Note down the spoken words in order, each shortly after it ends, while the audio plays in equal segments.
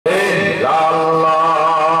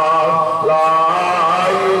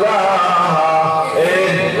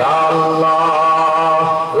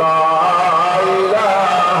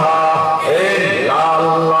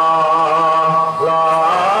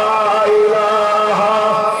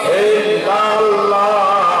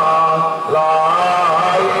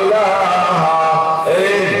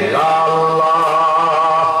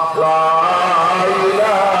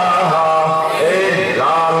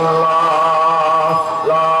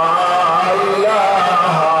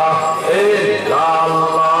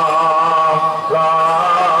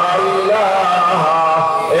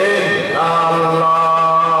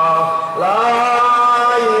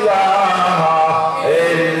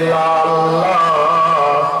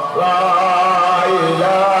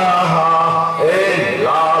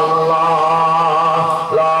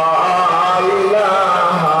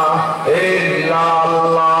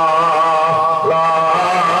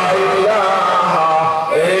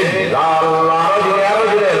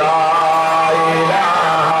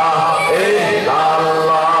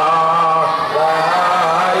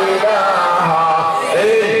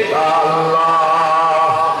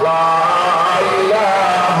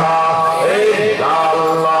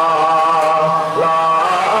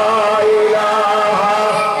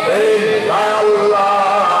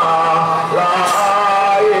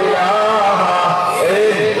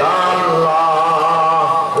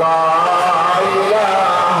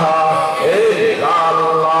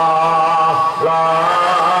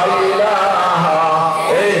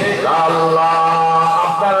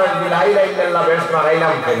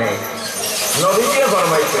কইলাম কেন নবীকে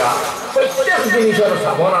ফরমাইছা প্রত্যেক জিনিসের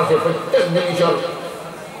সাবন আছে প্রত্যেক জিনিসের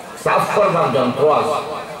সাফ করবার যন্ত্র আছে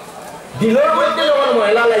দিলের মধ্যে যখন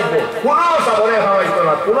ময়লা লাগবে কোনো সাবনে খাওয়াইতো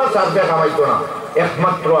না কোনো সার্ফে খাওয়াইতো না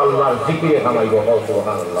একমাত্র আল্লাহর জিকিরে খাওয়াইব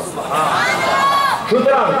সুবহানাল্লাহ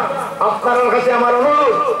সুতরাং আপনার কাছে আমার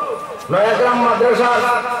অনুরোধ নয়াগ্রাম মাদ্রাসার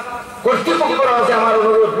কর্তৃপক্ষের কাছে আমার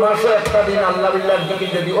অনুরোধ মাসে একটা দিন আল্লাহ বিল্লাহর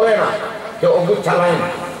জিকির যদি হয় না যে অবুত চালাইন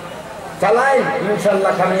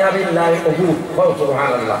ইনশাআল্লাহ কামিয়াবিল্লাহ অবুত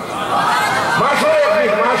সুবহানাল্লাহ মাসে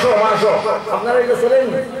একদিন মাসো আপনারা এটা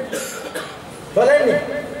চলেননি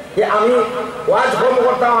যে আমি ওয়াজ কম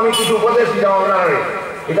করতাম আমি কিছু উপদেশ দিতাম আপনার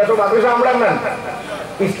এটা তো মাদ্রাসা আমরা না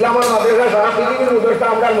ইসলামের মাদ্রাসা সারা পৃথিবীর মাদ্রাসা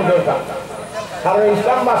আমরা মাদ্রাসা কারণ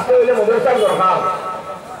ইসলাম বাঁচতে হইলে মাদ্রাসার দরকার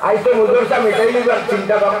আইতে মাদ্রাসা মেটাই নিবার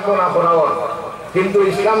চিন্তা করবো না করাও কিন্তু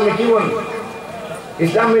ইসলাম মিটিবন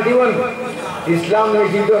ইসলাম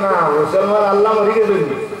মিটিত না মুসলমান আল্লাহ মরিকে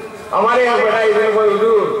ধরবি আমার এক বেটা এদের কই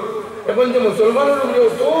হুজুর এখন যে মুসলমানের উপরে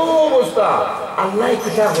তো অবস্থা আল্লাহ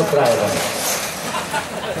কিতা খতরা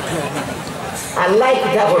আল্লাহ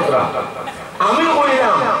কিতা খতরা আমি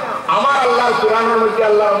বললাম আমার আল্লাহর কোরআনের মধ্যে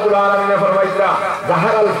আল্লাহ রাব্বুল আলামিন ফরমাইছে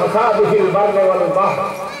যাহারাল ফাসাদু ফিল বাররি ওয়াল বাহর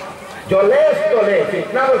জলে স্থলে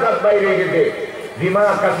ফিতনা ফাসাদ বাইরে গেছে বিমা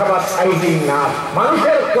কাসাবাত আইদিন নাস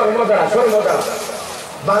মানুষের কর্ম দ্বারা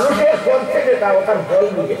মানুষের কর্মে যেটা ওটার ফল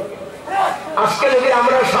দিবে আজকে যদি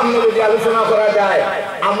আমরা সামনে যদি আলোচনা করা যায়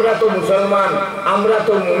আমরা তো মুসলমান আমরা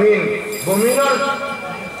তো মুমিনের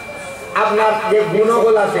আপনার যে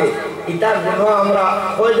গুণগুলো আছে ইটার গুণ আমরা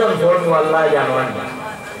কয়জন ধর্ম আল্লাহ জানেন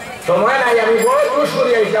সময় নাই আমি বড় জোশ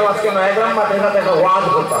করি আইসাম আজকে নয়াগ্রাম মাদ্রাসা থেকে ওয়াজ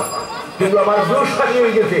করতাম কিন্তু আমার জোশ খালি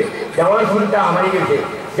হয়ে গেছে যাওয়ার চিন্তা আমারই গেছে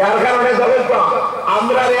যার কারণে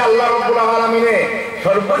আমরা রে আল্লাহ রাব্বুল আলামিনে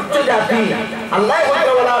সর্বোচ্চ জাতি আল্লাহ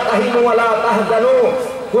বলা তাহিনু ওয়ালা তাহজানু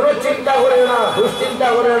কোন চিন্তা করে না দুশ্চিন্তা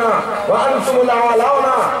করে না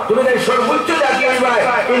তুমি সর্বোচ্চ জাতি হইবা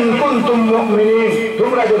ইন কুনতুম মুমিনিন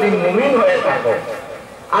তোমরা যদি মুমিন হয়ে থাকো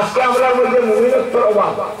আজকে আমরা মধ্যে মুমিনত্বের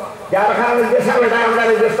অভাব যার কারণে দেশে বেটা আমরা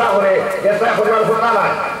চেষ্টা করার কথা না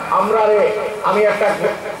আমি একটা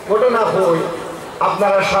ঘটনা কই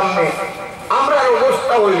আপনারা সামনে আমরা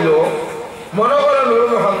অবস্থা হইল মনে করো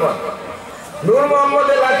নূর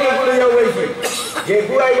মোহাম্মদের লাঠি গুলি যাও হয়েছে যে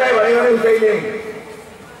গুয়াই গায়ে বাড়ি বাড়ি উঠাইলেন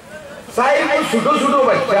ছোট ছোট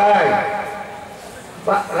বাচ্চাই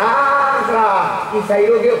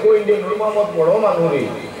সাইডকে কইলে নূর মোহাম্মদ বড় মানুষ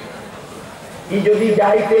ই যদি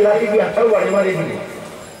যাইতে লাঠি দিয়ে হাতাও বাড়ি মারি দিলে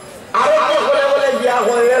আরো বলে বিয়া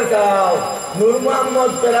হয়ে যাও নূর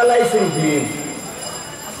মোহাম্মদ প্যারালাইজ রুগী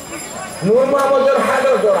নূর মোহাম্মদের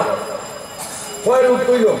হাড়ও জোড়া কয় রূপ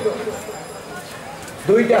হইল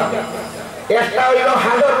দুইটা একটা হইল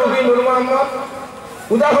হাড়ের রুগী নূর মোহাম্মদ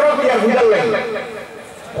উদাহরণ দিয়া বুঝার লাগবে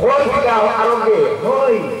আরোগ্যে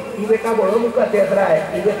হই ই বেটা বড় মুখা তেতরায়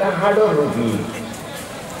ই বেটা হাড়ের রুগী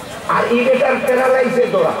আর ই বেটার প্যারালাইজে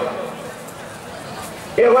জোড়া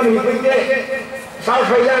এখন হিপিতে শ্বাস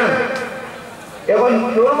হয়ে যান এখন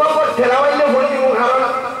নূর মোহাম্মদ ঠেলাবাইলে বলি কারণ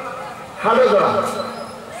হাড়ে জোড়া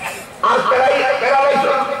আর প্যারালাইজ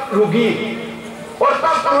রুগী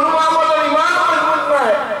অর্থাৎ নূর মোহাম্মদের ইমান মজবুত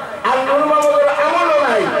নাই আর নূর মোহাম্মদের আমলও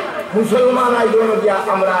নাই মুসলমান আইজন দিয়া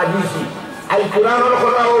আমরা আজিছি আই কোরআনের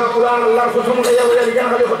কথা ও কোরআন আল্লাহর কসম খাইয়া বলে এখানে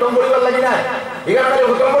খালি খতম করিবার লাগি না এখানে খালি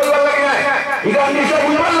খতম করিবার লাগি না এখানে নিশা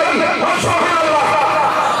বুঝবার লাগি সুবহানাল্লাহ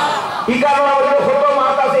এখানে আমাদের খতম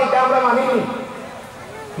মাত আছে এটা আমরা মানিনি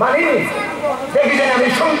দেখি যাই আমি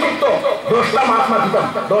সংক্ষিপ্ত 10টা মাত মাতিতাম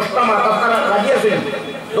 10টা মাত আপনারা রাজি আছেন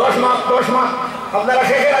 10 মাত আপনারা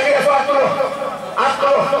শেষে রাজি আছো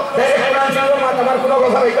আমার কোনো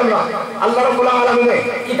কথা বলতাম না আল্লাহ রাব্বুল আলামিন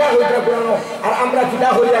কিতাব হইরা কোরআন আর আমরা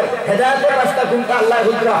কিতাব হইরা হেদায়েতের রাস্তা কোনটা আল্লাহ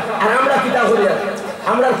হইরা আর আমরা কিতাব হইরা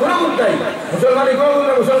আমরা কোনো গুণাই মুসলমানি কোনো গুণ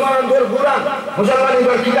মুসলমানদের কোরআন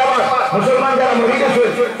মুসলমানদের কিতাব মুসলমান যারা মরে গেছে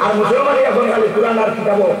আর মুসলমানই এখন খালি কোরআন আর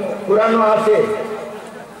কিতাব কোরআনও আছে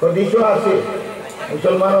হাদিসও আছে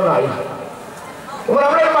মুসলমানও নাই তোমরা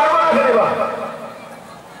আমরা পারবো না দেবা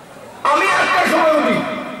আমি একটা সময় উঠি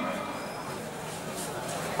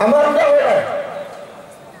আমার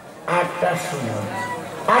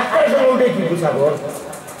আটটার সময় উঠে কি বুঝাবো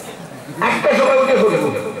 8টার সময় উঠে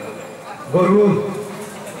গরু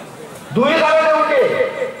 2 কারণে উঠে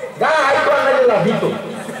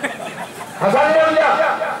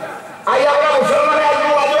আমরা মুসলমানে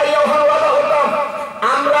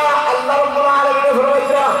আমরা আল্লাহ রাব্বুল আলামিনের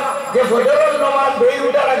ফরমাইছে যে ফজরের নামাজ বেই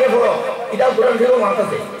উঠার আগে পড়ো এটা কোরআন থেকে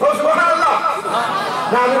মানতেছে সুবহানাল্লাহ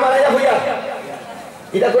না আমি মারাইয়া হইয়া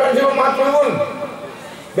এটা কোরআন থেকে মাত করুন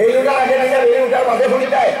বেই উঠার আগে না বেই উঠার বাদে পড়ি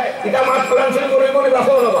যায় এটা মাত কোরআন থেকে করুন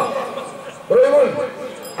বাবা রইবুন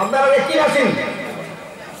আপনারা কি আছেন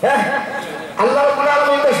হ্যাঁ আল্লাহ রাব্বুল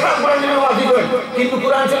আলামিন তো সব কোরআনের ওয়াজি করেন কিন্তু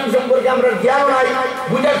কোরআন শরীফ সম্পর্কে আমরা জ্ঞান নাই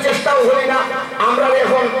বুঝার চেষ্টাও করি না আমরা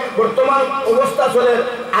এখন বর্তমান অবস্থা চলে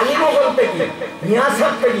আলিম বলতে কি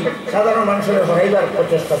নিয়াসত থেকে সাধারণ মানুষের হরাইবার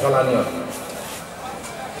প্রচেষ্টা চালানো হয়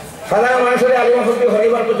সাধারণ মানুষের আলিম হতে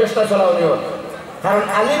হরাইবার প্রচেষ্টা চালানো হয় কারণ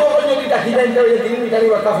আলিম বল যদি ডাকি দেন তাহলে দিন মিটারি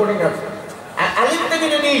কথা পড়ি না আর আলিম থেকে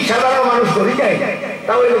যদি সাধারণ মানুষ ধরে যায়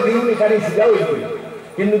তাহলে দিন মিটারি সুজা হয়ে যাবে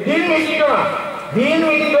কিন্তু দিন মিটিত না দিন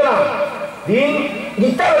মিটিত না দিন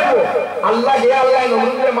নিতে হইব আল্লাহ যে আল্লাহ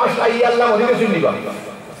নমরুদের মাস লাগিয়ে আল্লাহ মদিকে শুনলিবা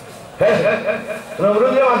হ্যাঁ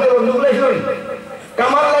নমরুদের মাসে বন্ধুক লাইছিলেন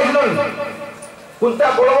কামাল লাইছিলেন কোনটা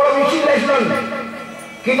বড় বড় মিছিল লাইছিলেন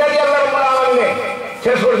কিটা দিয়ে আল্লাহ রাব্বুল আলামিন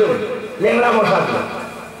শেষ করে দেবেন লেংড়া মশা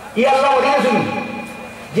ই আল্লাহ মদিকে শুনি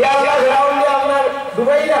যে আল্লাহ ফেরাউন দিয়ে আপনার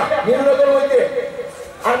ডুবাই না নীলনদের মধ্যে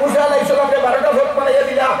আর মুসা আলাইহিস সালামকে 12টা ভোট বানাইয়া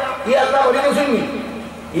দিলা ই আল্লাহ মদিকে শুনি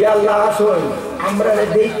ই আল্লাহ আসল আমরা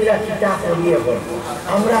দেইরা কিতা করিয়ে বল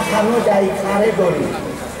আমরা খানো যাই সারে দড়ি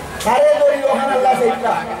ওখানে আল্লাহ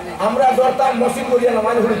সেইটা আমরা দরতাম মসজিদ করিয়া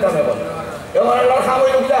নামাজ পড়িতাম এখন আল্লাহ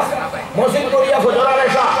খামই উঠা মসজিদ করিয়া ফজরের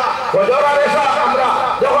এশা আমরা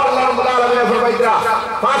যখন আল্লাহ রাব্বুল আলামিনের ফরমাইতরা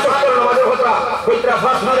 5 ওয়াক্ত নামাজের কথা কইতরা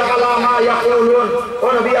ফাসবির আলা মা ইয়াকুলুন ও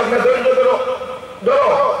নবী আপনি ধৈর্য ধরো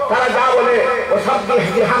তারা যা বলে ও সাব্বিহ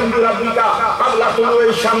বিহামদি রাব্বিকা ক্বাবলা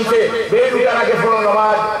তুলুইশ শামসে বের উঠার আগে পড়ো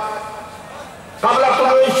নামাজ ক্বাবলা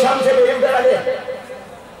তুলুইশ শামসে বের উঠার আগে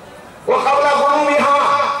ও ক্বাবলা গুরুবিহা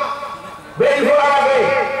বের উঠার আগে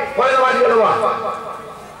কয় নামাজ গেল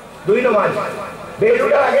 2 নামাজ বের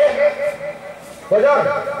উঠার আগে ফজর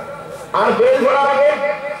আর বের উঠার আগে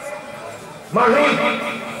মাগরিব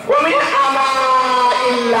ওমিন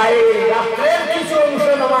আমাইল লাইল রাতের কিছু অংশ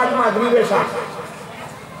নামাজ মাগরিব এশা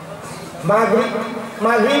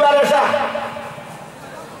মাগরিব আর এশা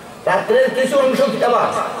রাতের কিছু অংশ কিতাবা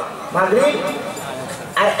মাগরিব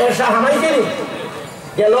আর এশা হামাইছে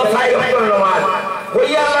গেল 6 ওয়াক্ত নামাজ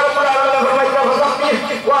কই আল্লাহ রাব্বুল আলামিন ফরমাইতা ফাসাব্বিহ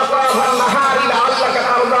ওয়া আতরাফান নাহারি লাআল্লাকা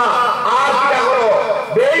তারদা আর কি করো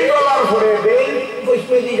বেই বলার পরে বেই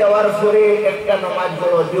বসমেদি যাওয়ার পরে একটা নামাজ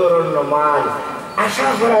পড়ো জোহরের নামাজ আশা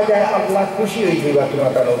করা যায় আল্লাহ খুশি হয়ে যাবে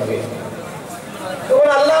তোমার তার হবে তখন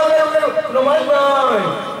আল্লাহ নামাজ নাই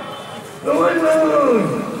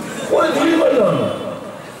ওই ধুলি বললাম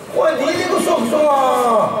ওই দিলি তো সবসমা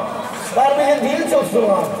তার বেশি দিল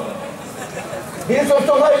সবসমা দিল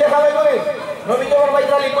সবসমা লেখা হয় করে নবী যখন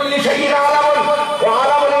বাইতালি কুল্লি শাইইন আলামুন ওয়া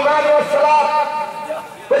আলামুল ঈমান ওয়াস সালাত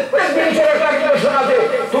প্রত্যেক জিনিসের একটা নিদর্শন আছে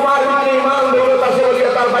তোমার ভিতরে ঈমান দৌলত আছে বলে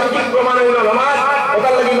তার বাহ্যিক প্রমাণ হলো নামাজ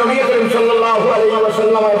ওটার লাগি নবী করিম সাল্লাল্লাহু আলাইহি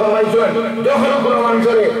ওয়াসাল্লাম ফরমাইছেন যখন কোন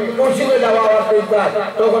মানুষের মসজিদে যাওয়া আসতে ইচ্ছা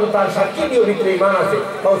তখন তার সাক্ষী দিয়ে ভিতরে ঈমান আছে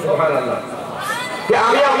সুবহানাল্লাহ যে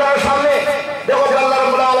আমি আপনার সামনে দেখো আল্লাহ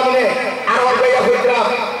রাব্বুল আলামিন আর ওয়াইয়া কইরা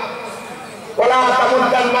ওলা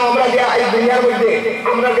তামুদ্দান্না আমরা যে এই দুনিয়ার মধ্যে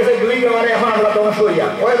আমরা কাছে দুই ব্যাপারে এখন আমরা ধ্বংস হইয়া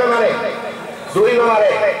ওই ব্যাপারে দুই ব্যাপারে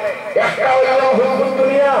একটা হলো হুকুম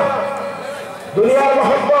দুনিয়ার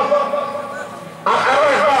মহব্বত আর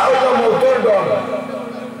একটা হলো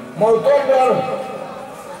মৌতের ডর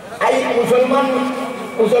এই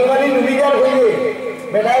মুসলমানি নবীদার হইলে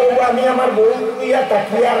বেটা আমি আমার বউ ইয়া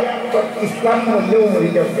তাকিয়া ইসলাম মরলেও মরি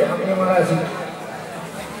যাচ্ছে আমি মারা আছি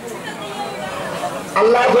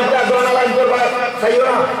আল্লাহ কইতা দোনা লাগবে খাইও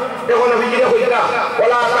না দেখো নবীজিরা কইতা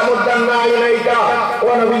ওলা তামুদ্দান্না ইলাইকা ও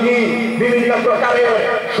নবীজি বিভিন্ন প্রকারের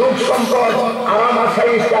সুখ সম্পদ আরাম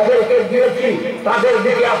আসাইশ তাদেরকে দিয়েছি তাদের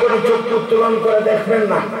দিকে আপনি চোখ উত্তোলন করে দেখবেন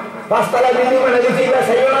না পাঁচতলা বিল্ডিং মানে দিচ্ছি না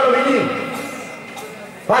খাইও না নবীজি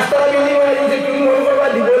পাঁচতলা বিল্ডিং মানে দিচ্ছি তুমি মনে করবা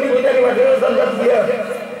দিবনি কিনা মাঠের সন্তান দিয়া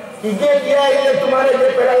ইকে দিয়া এলে তোমার যে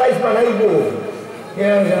প্যারালাইজ বানাইবো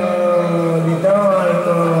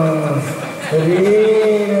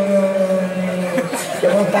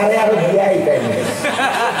যেমন তারে আরো দিয়াই তাই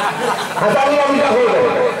আমি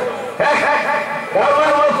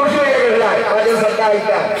খুশি হয়ে গেছে আমাদের সরকার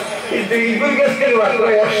এটা কিন্তু ইগুর গ্যাস কেন মাত্র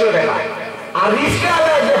 100 টাকা আর রিক্সা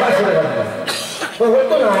আলাদা 500 টাকা তো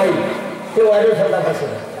হতো নাই কেউ আরো সরকার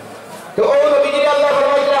 500 টাকা তো ও নবীজি আল্লাহ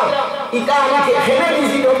ফরমাইলেন ইটা আমি এখানে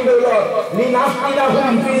দিছি দৌলত লিনাফতিনা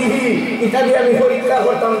হুম ফিহি ইটা দিয়ে আমি পরীক্ষা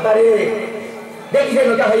করতাম তারে দেখছেন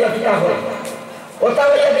ওটা ভাইয়া কিটা হয় ওটা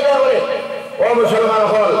ভাইয়া কিটা করে ও মুসলমান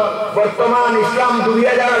হল বর্তমান ইসলাম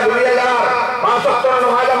ডুবিয়ে যাওয়ার 5 ওয়াক্ত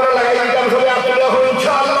নামাজ আমরা লাগাই দিতাম সবে আপনারা হন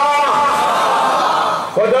ইনশাআল্লাহ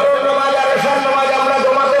ফজরের নামাজ আর এশার নামাজ আমরা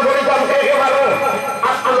জমাতে পড়িতাম কে পারো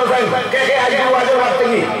আল্লাহ জানেন কে আইবো ওয়াজের বাড়তে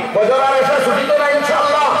কি ফজর আর এশা ছুটি তো না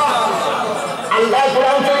ইনশাআল্লাহ আল্লাহ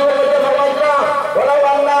কোরআন শরীফে বলতে ফরমাইছেন ওয়া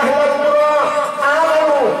আল্লাহ আহলাকুরা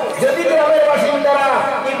আমানু যদি গ্রামের বাসিন্দারা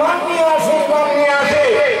ঈমান নিয়ে আসে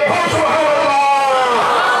সুবহানাল্লাহ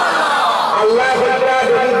আল্লাহ বলতে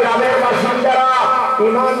যদি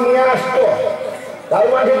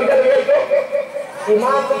মানুষের কিটা লইয়াই তো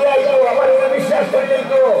ইমান লইয়াই তো আমার বিশ্বাস করলেই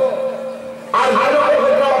তো আর ভালোকে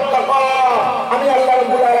বলতে আমি আল্লাহ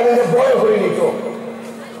রাব্বুল আলামিনের ভয় করে নিত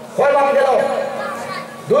কয় মান গেল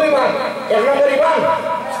 2 মান 1 নম্বর ইমান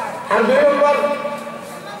আর 2 নম্বর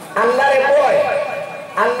আল্লাহর ভয়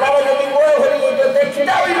আল্লাহর যদি ভয় করে নিত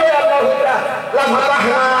সেটা হইল আল্লাহ হুজরা লা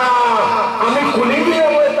ফাতাহনা আমি খুলে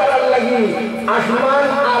দিলাম ওই তারার লাগি আসমান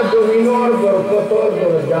আর জমিনের বরকতর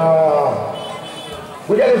দরজা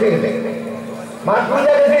বুঝা গেছেন মাত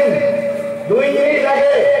বুঝা গেছেন 2 জিনিস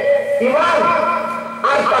লাগে ইমান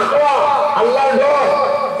আর তাকওয়া আল্লাহর ডর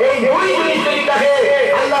এই 2 জিনিস যদি থাকে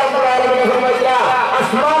আল্লাহ রাব্বুল আলামিন ফরমাইলা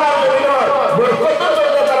আসমান আর জমিনের বরকতর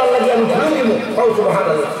দরজা তারার লাগি আমি খুলে দিব ও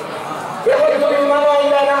সুবহানাল্লাহ এখন তুমি ইমান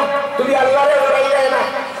আইলা না তুমি আল্লাহরে ডরাইলা না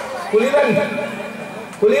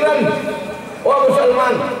খুলিবেন ও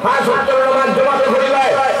মুসলমান 5 ওয়াক্তের নামাজ জামাতে পড়িবাই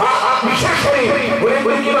বিশ্বাস করি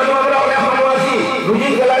বলি কি মানুষ আমরা অনেক মানুষ আছি রুজি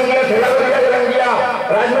গেলান গিয়া ঠেলা করিয়া গেলান গিয়া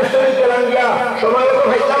রাজমিস্ত্রি গেলান গিয়া সময় মতো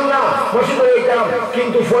খাইতাম না মসজিদে যাইতাম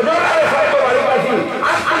কিন্তু ফজর আগে হয়তো বাড়ি পাচ্ছি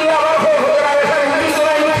আজকে আবার ফজর আগে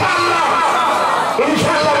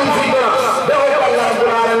ইনশাআল্লাহ দেখো আল্লাহ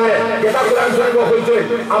রাব্বুল আলামিন যেটা কোরআন শরীফ কইছে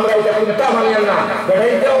আমরা এটা কিন্তু মানি না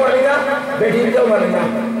বেটাইতেও মানি না বেটিতেও মানি না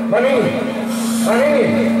মানি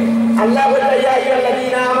আল্লাহ বলে ইয়া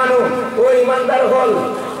আইয়ুহাল্লাযীনা আমানু ও ঈমানদার হল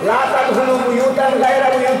লা তাদখুলু বুয়ুতান গায়রা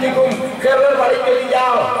বুয়ুতিকুম কেবল বাড়িতে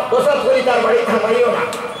যাও ওসব করি তার বাড়ি থামাইও না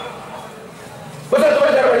ওসব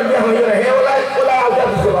করে তার বাড়ি থামাইও না হে ওলা আউটা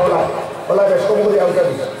দিছো ওলা বেশ কম করে আউটা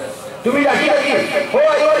দিছো তুমি ডাকি ও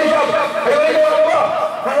আইওরি সব আইওরি যাও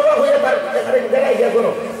খানবা হয়ে তার জায়গায় গিয়া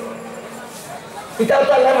করো পিতাও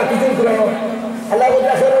তো আল্লাহ না কিছুই করে না আল্লাহ বলে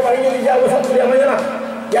আসলে বাড়ি যদি যাও ওসব করে আমাইও না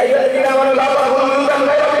ইয়া আইয়ুহাল্লাযীনা আমানু লা তাদখুলু বুয়ুতান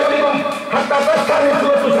গায়রা বুয়ুতিকুম হাত্তা তাসতানিসু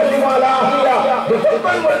ওয়া তুসাল্লিমু আলা আহলিহা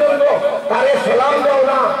যতক্ষণ পর্যন্ত তারে সালাম দাও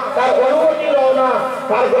না তার অনুমতি দাও না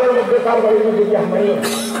তার ঘরের মধ্যে তার বাড়ির মধ্যে গিয়ে হামাইও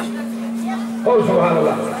ও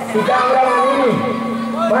সুবহানাল্লাহ এটা আমরা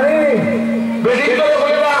মানি বেটি করে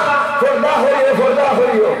বলবা পর্দা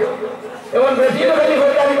হইও এবং বেটি তো বেটি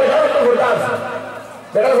পর্দা নি বেটা তো পর্দা আছে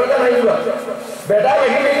বেটার পর্দা নাই দিবা বেটা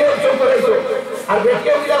বেটি নিয়ে চোখ করাইছো আর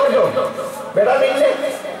বেটিও কি করছো বেটা নিলে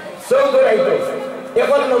চোখ করাইছো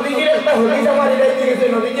এখন নবীজির একটা হদিস আমার হৃদয়ে গেছে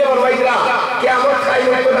নবীজি ফরমাইরা কিয়ামত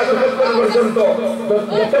কায়েম হবে না যতক্ষণ পর্যন্ত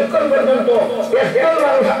একজন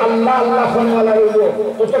মানুষ আল্লাহ আল্লাহ ফোনওয়ালা হইব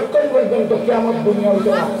ততক্ষণ পর্যন্ত কিয়ামত দুনিয়া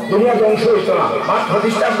হইতো না দুনিয়া ধ্বংস হইতো না মাত্র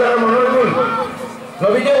হাদিসটা আপনারা মনে রাখুন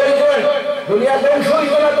নবীজি বলেছেন দুনিয়া ধ্বংস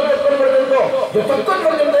হইতো না ততক্ষণ পর্যন্ত যতক্ষণ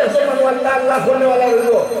পর্যন্ত একজন মানুষ আল্লাহ আল্লাহ ফোনওয়ালা হইব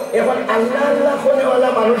এখন আল্লাহ আল্লাহ ফোনওয়ালা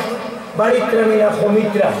মানুষ বাড়িত্রা মিলা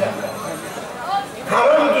সমিত্রা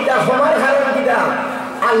কারণ কিটা সমার কারণ কিটা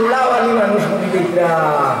আল্লাহওয়ালি মানুষ হইরা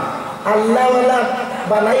আল্লাহওয়ালা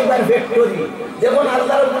বানাইবার ফ্যাক্টরি যেমন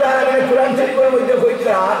আল্লাহ রাব্বুল আলামিন কোরআন শরীফের মধ্যে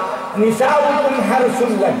কইরা নিসাউকুম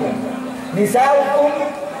হারসুল লাকুম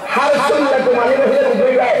মানে হইছে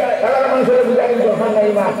বুঝাইবাই সাধারণ মানুষের বুঝাইলে দরকার নাই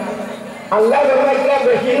মা আল্লাহ ফরমাইরা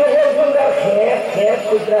বেশি লোকের জন্য খেত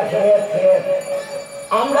কইরা খেত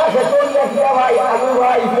আমরা সেতন দেখবা ভাই আবু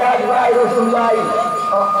ভাই পিয়াজ ভাই রসুন ভাই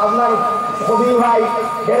আপনার কবি ভাই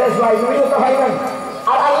দেরেশ ভাই বিভিন্ন তো ভাই নাই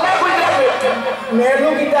আর আল্লাহ কইরা মেনু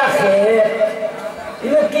কিটা খেত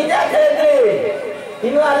ইনো কিটা খেত রে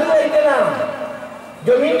ইনো আলু আইতে না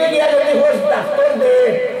জমিনে গিয়া যদি হোস ডাক্তার দে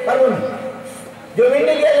পারুন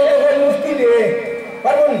জমিনে গিয়া যদি হয় মুফতি দে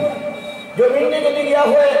পারুন জমিনে যদি গিয়া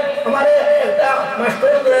হয় আমারে একটা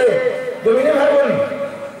মাস্টার দে জমিনে পারুন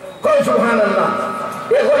কই সুবহানাল্লাহ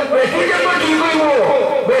এখন বেটি যত ঠিক হইব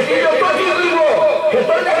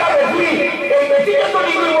ক্ষেত্র জায়গা বেটি এই বেটি যত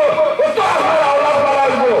ঠিক হইব অত আমার আওলাদ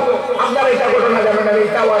বাড়াইব আপনারা এটা ঘটনা জানেন আমি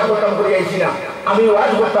এটা ওয়াজ করতাম করে আইছি না আমি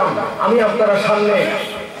ওয়াজ করতাম আমি আপনারা সামনে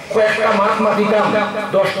কয়েকটা মাঠ মাতিতাম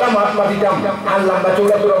 10টা মাঠ মাতিতাম আর লম্বা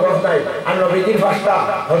চৌড়া গছ নাই আর নবীজির 5টা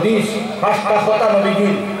হাদিস 5টা কথা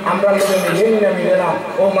নবীজির আমরা লোকে মিলে না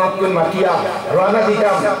ও মাপকুল মাতিয়া রওনা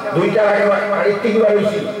দিতাম 2টার আগে বাড়ির থেকে বার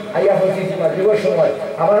হইছি আইয়া হইছি মাগরিবের সময়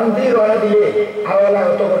আবার আমি রওনা দিলে আওয়ালা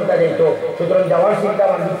অত করতে যাইতো সুতরাং যাওয়ার চিন্তা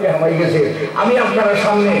আমার ভিতরে হামাই গেছে আমি আপনারা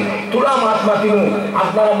সামনে তুলা মাঠ মাতিমু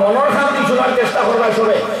আপনারা মনের শান্তি শোনার চেষ্টা করবার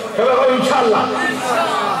সবে ইনশাআল্লাহ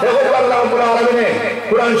দেখো আল্লাহ রাব্বুল আলামিন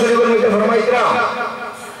কুরআন শরীফের মধ্যে ফরমাইতরা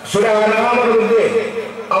সূরা আন-নামের মধ্যে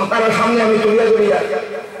আপনারা সামনে আমি তুলিয়া ধরিয়া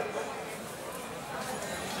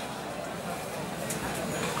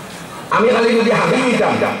আমি খালি যদি হাবিব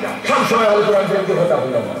হইতাম সব সময় কুরআন শরীফের কথা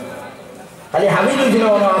বললাম খালি হাবিব হইছিল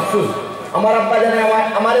না আফসোস আমার আব্বা জানে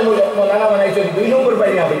আমারে মৌলানা বানাইছে 2 নম্বর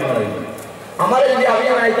পাইনি হাবিব বানাইছে আমার যদি আমি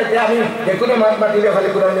আইতাতে আমি যেকোনো মাছ মাতিলে খালি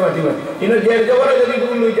কোরআন মাতিব কিন্তু দেড় জবরে যদি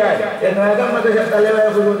ভুল হয়ে যায় এর নয়গাম মাঝে তাহলে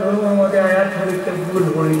বলবো নূর মোহাম্মদ আয়াত শরীফতে ভুল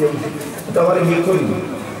করে যাইছে তো আমার কি করব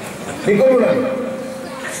লিখব না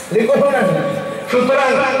লিখব না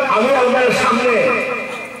সুতরাং আমি আপনাদের সামনে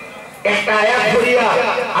একটা আয়াত পড়িয়া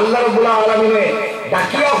আল্লাহ রাব্বুল আলামিনে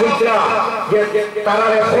ডাকিয়া হইতরা যে তারা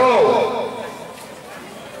রেখো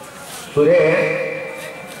সূরা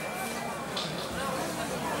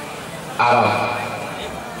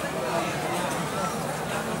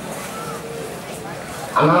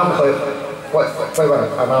আনাম কয়বার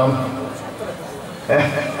আনাম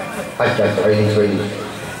আচ্ছা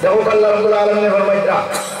দেখো আল্লাহ রাব্বুল আলামিন ফরমাইতা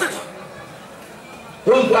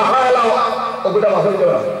কুল তাআলা ওটা ভাষণ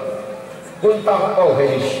দেওয়া কুল তাআলা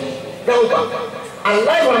হেলিস দেখো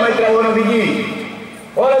আল্লাহ ফরমাইতা ও নবীজি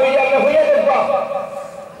আপনি হইয়া দেখবা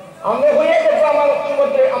আমার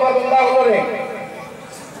উম্মতে আমার বান্দা হলরে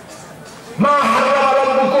মা হারাম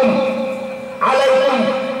রাব্বুকুম আলাইকুম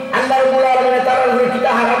আল্লাহ রাব্বুল আলামিন তাআলা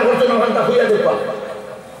কিতা হারাম করছেন ওখানটা হইয়া দেখবা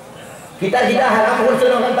কিতা হারাম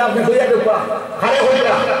করছেন ওখানটা আপনি হইয়া দেখবা হারে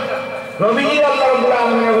হইরা নবীজি আল্লাহ রাব্বুল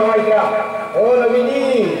আলামিন ফরমাইতা ও নবীজি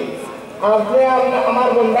আপনি আমার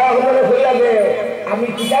বান্দা হলরে হইয়া দে আমি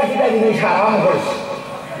কিতা জিনিস হারাম করছি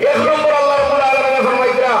এক নম্বর আল্লাহ রাব্বুল আলামিন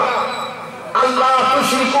ফরমাইতা আল্লাহ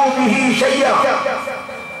তুশরিকু বিহি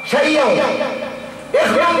শাইয়া এক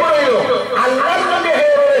নম্বর হইল আল্লাহর লগে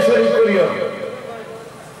হেরে শরীক করিও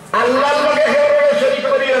আল্লাহর লগে হেরে শরীক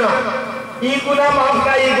করিও না ই গুনাহ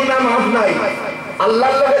মাফ নাই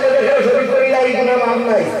আল্লাহর লগে যদি হেরে শরীক করিলা ই গুনাহ মাফ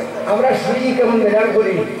নাই আমরা শিরক কেমন বেজার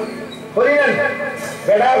করি না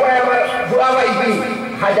বেড়া ভাই আমার বুড়া ভাইটি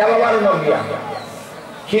হাজা বাবার নবিয়া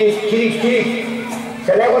শিরক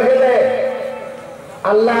ছেলে করে দে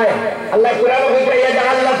আল্লাহ কোরআন কইতে ইয়া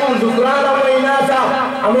জাআল্লাকুম যুকরান ওয়া ইনাসা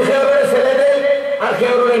আমি খেয়রের ছেলে দেই আর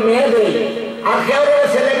খেয়রের মেয়ে দেই আর খেয়রের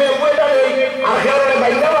ছেলে মেয়ে উভয়টা দেই আর খেয়রের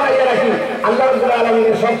বাইরা বানাইয়া রাখি আল্লাহ রাব্বুল আলামিন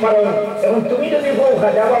সব পারেন এবং তুমি যদি বউ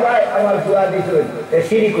খাজা বাবা আমার দোয়া দিছো এ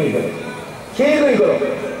শিরক করো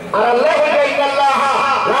আর আল্লাহ কইতে ইন্নাল্লাহা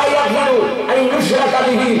লা ইয়াগফিরু আন ইউশরাকা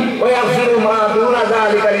বিহি ওয়া ইয়াগফিরু মা দুনা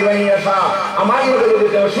যালিকা লিমান ইয়াশা আমার লগে যদি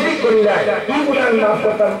কেউ শিরক করি যায় কি গুনাহ মাফ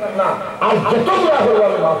করতাম না আর যত গুনাহ করব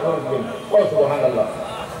আমি মাফ করে দেব সুবহানাল্লাহ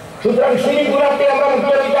সুতরাং শিরক গুনাহতে আমরা মুক্ত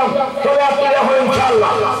হইতাম তবে আপনারা হয়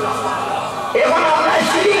ইনশাআল্লাহ এখন আমরা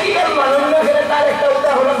শিরকের মানুষ না করে তার একটা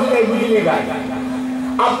উদাহরণ দিই বুঝিয়ে গায়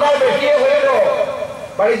আপনার বেটি হইল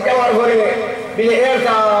বাড়ি যাওয়ার পরে বিলে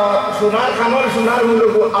একটা সোনার মূল্য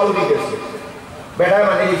আউরি গেছে বেটা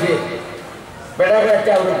মানে গেছে বেটাকে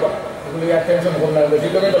একটা আউরি টেনশন করলাম বেশি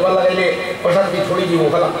করে দরবার লাগাইলে অশান্তি ছড়িয়ে দিব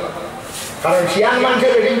ফেলা কারণ শিয়ান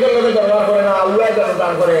মানুষের বেটিং করলে দরবার করে না আউয়াই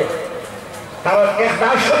দরবার করে কারণ এক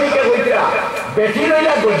দার্শনিকে বইটা বেটি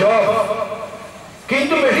রইলা গজব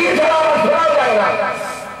কিন্তু বেটি ছাড়া আমার শোনাও যায় না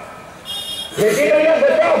বেটি রইলা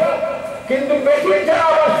গজব কিন্তু বেটি ছাড়া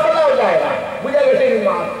আমার শোনাও যায় না বুঝা বেটির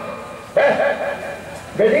মা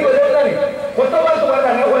বেটি গজব জানি কতবার তোমার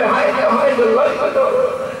জানা বলে হাই কত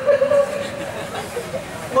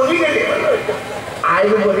বলি গেলে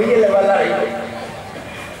আইব বলি গেলে বালা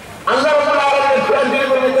আল্লাহ রাব্বুল আলামিন কুরআন দিয়ে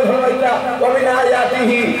বলেন ফরমাইতা ওয়া মিন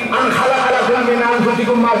আয়াতিহি আন খালাকা লাকুম মিন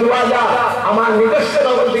আনফুসিকুম আজওয়াজা আমার নিদর্শন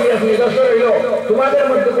থেকে নিদর্শন হইল তোমাদের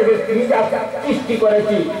মধ্যে থেকে তিনি যা সৃষ্টি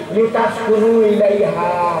করেছি লিতাসকুনু ইলাইহা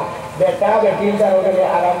বেটা বেটির কারণে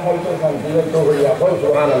আরাম পাইছো শান্তি তো হইয়া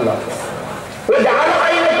সুবহানাল্লাহ ওয়া জাআলা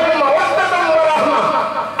বাইনাকুম মাওয়াদ্দাতান ওয়া রাহমা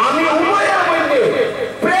আমি উভয়ের মধ্যে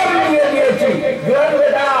প্রেম দিয়ে দিয়েছি বিরান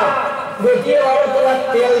বেটা বেটিয়ে বাবা তোলা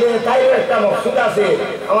তেল দিয়ে তাই একটা মকসুদ আছে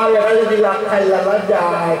আমার বেটা যদি খাইলা লজ্জা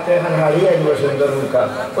এখন হারিয়ে আসব সুন্দর মুখা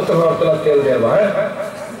কত বড় তোলা তেল দেব হ্যাঁ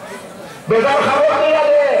বেটার খাবার দিয়ে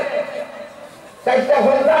দে চারটা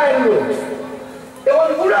ঘন্টা আনলো এবং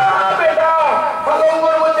বুড়া বেটা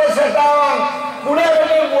পালঙ্গর মধ্যে সেটা বুড়ে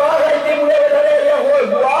বেটি বুড়া খাইতে বুড়ে বেটারে হই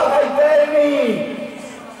বুড়া খাইতে নি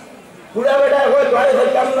বুড়া বেটা হই ধরে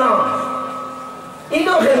খাইতাম না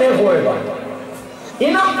ইনো খেলে হইবা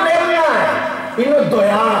ইনো প্রেম না ইনো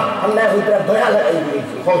দয়া আল্লাহ হইতা দয়া লাগাই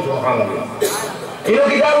দিয়েছে সুবহানাল্লাহ ইনো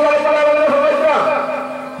কি আল্লাহ তাআলা বলে ফরমাইতা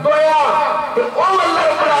দয়া তো ও আল্লাহ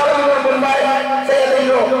তাআলা আলামিনের বন্দায় সে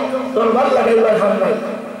দিল দরবার লাগাইবার খাম নাই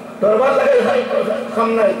দরবার লাগাই খাম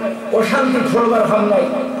নাই ও শান্তি ছড়বার খাম নাই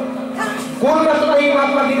কোন মাত্র এই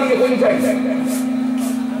মাত্রা দিকে কোন চাই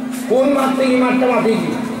কোন মাত্রা এই মাত্রা মাটি দি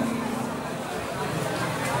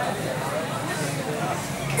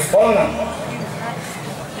ও না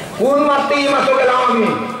কোন মাত্রা এই মাত্রা গেলাম আমি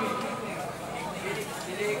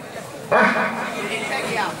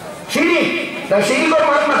শিরিক না শিরিকর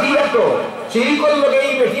মাত মাটি তো শিরিকর লোক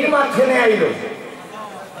এই বেটির মাঝখানে আইলো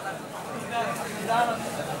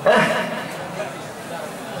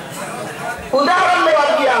উদাহরণ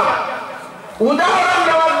দেওয়ার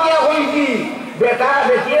গিয়া হইছি বেটা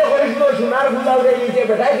বেটিয়ে করেছিল সোনার গুলা উঠে গিয়েছে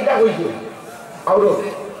বেটায় কিটা কইছে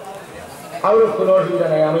আউর কোনো অসুবিধা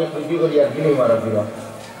নাই আমি কি করি আর কিনে মারা দিব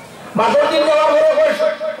বাদের দিন যাওয়ার পরে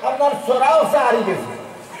আপনার সরাও হারিয়ে গেছে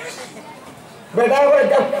বেটায় করে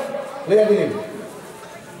যাও লেগে দিলেন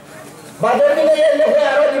বাদের দিনে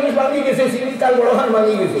আরো জিনিস ভাঙি গেছে সিঁড়ি তার বড় খান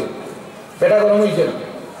ভাঙি গেছে বেটা গরম হয়েছে না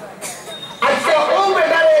আচ্ছা ও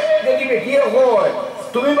বেটারে যদি বেটিয়ে হয়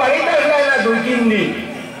তুমি বাড়িতে আসলে না 2-3 দিন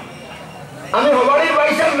আমি হবাড়ির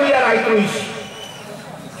বাইসাল লইয়া রাইত হইছি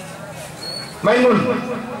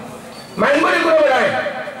মাইনবনি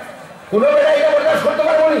কোনো বেড়ায় এটা বরদাস্ত করতে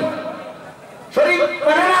পারবো নি শরীর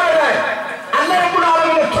মানে না বেড়ায় আল্লাহ রাব্বুল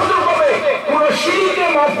আলামিনের ছোট হবে কোন শিরকে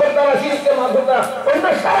মাফ করতে না শিরকে মাফ করতে অন্য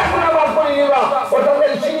সারা গুনাহ মাফ করে দিবা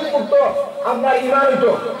ওটাদের শিরক মুক্ত আপনার ঈমান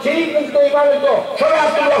হইতো শিরক মুক্ত ঈমান হইতো সবাই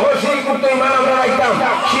আপনারা হো শিরক মুক্ত ঈমান আমরা রাখতাম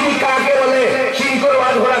শিরক কাকে বলে শিরকের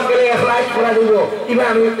ওয়াজ করা করে ইখলাস করা দিব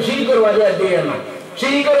ঈমান শিরকের ওয়াজ দিয়ে না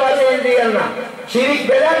শিরকের ওয়াজ দিয়ে না শিরক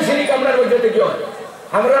বেজান শিরক আমরা মধ্যে থেকে হয়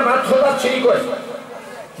আমরা মাত্র সদা শিরক হয়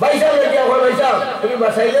বাইসাল লেগে হয় বাইসাল তুমি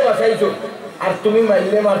বাঁচাইলে বাঁচাইছো আর তুমি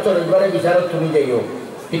মাইলে মারছো এবারে বিচারক তুমি যাইও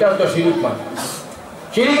এটাও তো শিরিক মান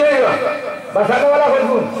শিরিক হয়ে গেল বাঁচানোওয়ালা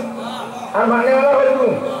হইবু আর মানেওয়ালা হইবু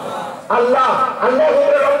আল্লাহ আল্লাহ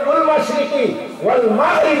রব্বুল মাশরিকি ওয়াল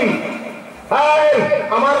মাগরিবি হায়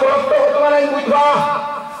আমার বক্তব্য তোমার বুঝবা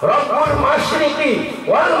রব্বুল মাশরিকি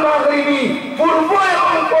ওয়াল মাগরিবি পূর্ব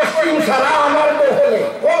এবং পশ্চিম সারা আমার দখলে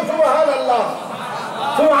ও সুবহানাল্লাহ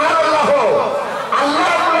সুবহানাল্লাহ আল্লাহ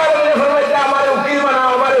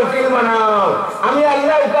আমার উকিল বানাও আমি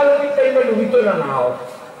আল্লাহ উকালতি চাইলে ডুবিত না নাও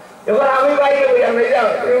এবার আমি বাইরে বই আমি যাও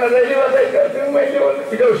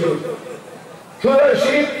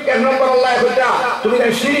শিরিক 1 নম্বর আল্লাহ কইতা তুমি না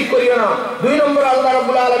শিরিক করিও না 2 নম্বর আল্লাহ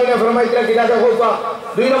রাব্বুল আলামিন ফরমাইতা কিটা দেখো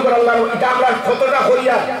 2 নম্বর আল্লাহ এটা আমরা কতটা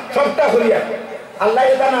করিয়া সবটা করিয়া আল্লাহ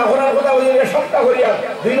এটা না করার কথা বলি সবটা করিয়া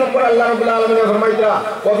 2 নম্বর আল্লাহ রাব্বুল আলামিন ফরমাইতা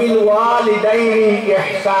ওয়াবিল ওয়ালিদাইনি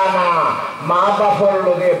ইহসানা মা বাবার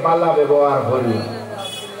লগে ভালো ব্যবহার করি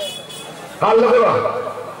কার লগে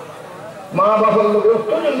মা বাবার লগে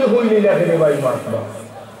তো জলদি হইলি না রে ভাই মাসবা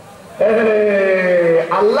এখানে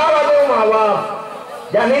আল্লাহ বাদেও মা বাপ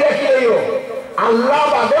জানি রাখি লইও আল্লাহ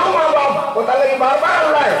বাদেও মা বাপ কথা লাগি বারবার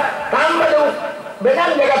আল্লাহ কান বাদেও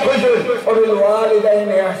বেজান জায়গা কইছো ওবিল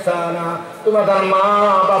ওয়ালিদাইনি ইহসানা তোমার মা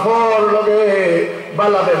বাবার লগে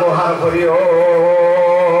ভালো ব্যবহার করিও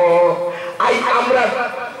আই আমরা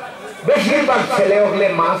বেশিরভাগ ছেলে হলে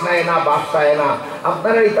মা চায় না বাপ চায় না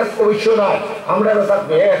আপনারা এটা কইছ না আমরা ওটা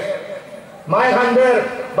বেশ মায় কান্দের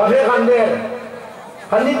বাপে কান্দের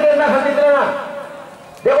কান্দিতে না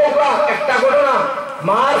দেখো একটা ঘটনা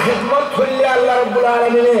মার খেদমত করলে আল্লাহ রাব্বুল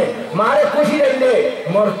আলামিনে মারে খুশি রাখলে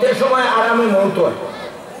মরতে সময় আরামে মৌত হয়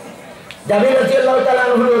জাবির রাদিয়াল্লাহু তাআলা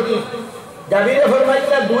আনহু জাবিরে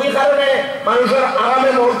ফরমাইছিলেন 2 কারণে মানুষের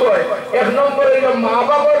আরামে মৌত হয় 1 নম্বর হইল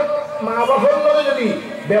মা বাবার লগে যদি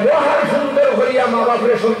ব্যবহার সুন্দর করিয়া মা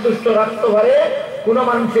বাপরে সন্তুষ্ট রাখতে পারে কোন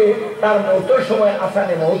মানুষে তার মৌতের সময়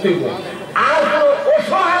আসানে মৌত হইব আর কোন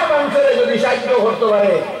অসহায় মানুষের যদি সাহায্য করতে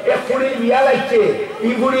পারে এক কুড়ির বিয়া লাগছে ই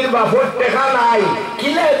বুড়ির বাপর টাকা নাই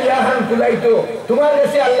কিলে বিয়াখান খুলাইতো তোমার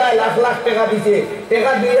কাছে আল্লাহ লাখ লাখ টাকা দিছে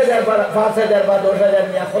টাকা 2000 বা 5000 বা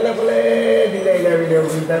 10000 নিয়ে ফলে দিলে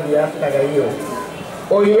উল্টা বিয়া লাগাইও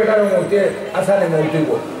ওই বেটার মৌতে আসানে মৌত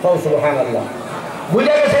হইব সুবহানাল্লাহ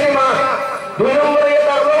বুঝা গেছে মা 2 নম্বরে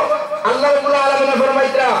তারলো আল্লাহ রাব্বুল আলামিন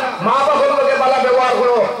ফরমাইতা মা বাবার লগে ভালো ব্যবহার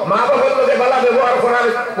করো মা বাবার লগে ভালো ব্যবহার করার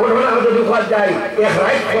ঘটনা যদি খোঁজ যায় এক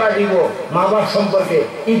রাইট করা দিব মা বাবার সম্পর্কে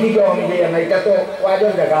এদিকে আমি যাই না এটা তো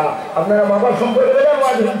ওয়াজের জায়গা আপনারা মা বাবার সম্পর্কে বলেন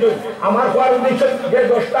ওয়াজ শুনছেন আমার কোয়ার উদ্দেশ্য যে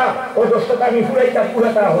 10টা ও 10টা আমি পুরাইটা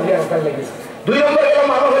পুরাটা হয়ে আসার লাগে 2 নম্বর গেল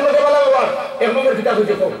মা বাবার লগে ভালো ব্যবহার 1 নম্বর কিতা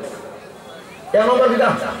কইতে তো 1 নম্বর কিতা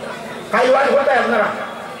কাই ওয়াজ করতে আপনারা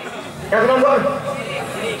 1 নম্বর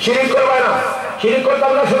শিরিক করবা না শিরিক করতে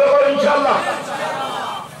আমরা শুরু করব ইনশাআল্লাহ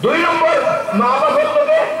 2 নম্বর মা বাবার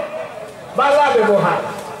লগে ভালো ব্যবহার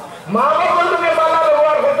মা বাবার লগে ভালো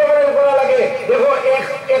ব্যবহার করতে করা লাগে দেখো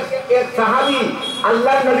এক সাহাবী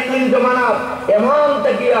আল্লাহর নবীর জমানার এমন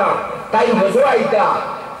তাকিয়া তাই হজে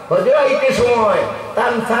আইতে সময়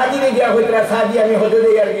তার সাদি রে গিয়া হইতরা সাদি আমি হজে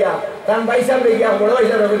দেইয়া গিয়া তার বাইসাব রে গিয়া বড়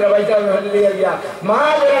হইছা রবিরা বাইসাব হজে দেইয়া গিয়া মা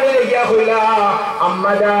জরানি রে গিয়া কইলা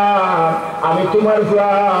আম্মা জান আমি তোমার ফুয়া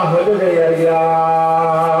হজে দেইয়া গিয়া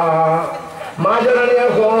মা জরানি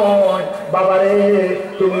এখন বাবারে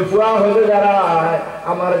তুমি ফুয়া হজে দাঁড়ায়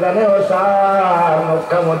আমার গানে ওসার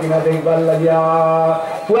মক্কা মদিনা দেখবার লাগিয়া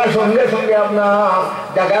ফুয়া সঙ্গে সঙ্গে আপনার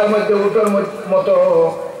জায়গার মধ্যে উঠোর মতো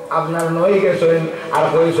আপনার নই গেছেন আর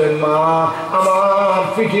কইছেন মা আমার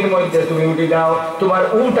পিঠির মধ্যে তুমি উঠে যাও তোমার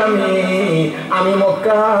উট আমি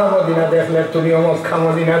মক্কা মদিনা দেখলে তুমিও মক্কা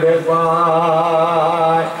মদিনা দেখবা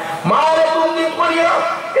মারে তুমি করিও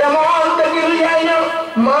এমন দেখি যাই না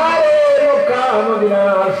মারে মক্কা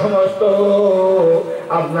মদিনার সমস্ত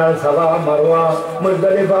আপনার সাবা মারওয়া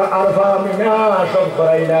মুজদালিফা আরফা মিনা সব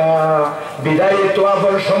করাইলা বিদায়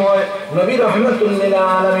তোয়াফের সময় নবী রাহমাতুল লিল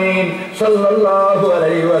আলামিন সাল্লাল্লাহু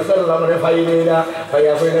আলাইহি ওয়াসাল্লাম রে ফাইলা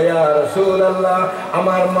ফাইয়া কইলা ইয়া রাসূলুল্লাহ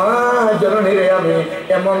আমার মা জননী রে আমি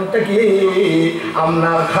এমন থেকে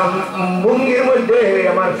আপনার খাম বুঙ্গির মধ্যে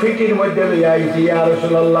আমার ফিটির মধ্যে লইয়া আইছি ইয়া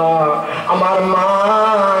রাসূলুল্লাহ আমার মা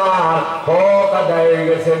হক আদায় হয়ে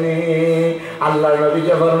গেছে নি আল্লাহর নবী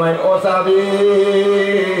যে ফরমায় ও সাহাবী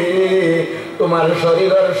তোমার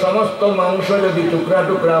শরীরের সমস্ত মাংস যদি টুকরা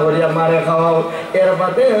টুকরা করিয়া মারে খাও এর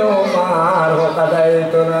বাদেও মার হক আদায়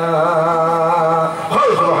হইত না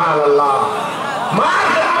সুবহানাল্লাহ মার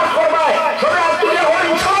খেদমত করবাই সবাই হাত তুলে হই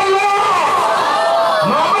ইনশাআল্লাহ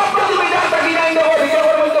মা বাপ যদি বিদায় থাকি নাই দেব বিদায়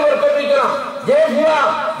করতে বরকত হইত না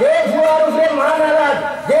যে ভুয়ার উপরে মা নারাজ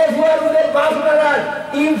যে ভুয়ার উপরে বাপ নারাজ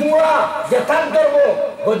ই ভুয়া যে তার ধরব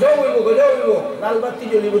গজব হইব লাল বাতি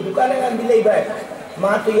জ্বলিব দোকানে গান দিলেই ভাই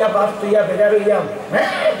মা তুইয়া বাপ তুইয়া বেড়া রইয়াম হ্যাঁ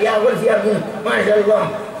বিয়া করছি আমি মাশাআল্লাহ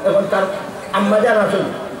এখন তার আম্মা জান আসুন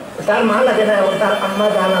তার মা লাগে না এখন তার আম্মা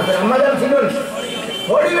জান আসুন আম্মা জান ছিল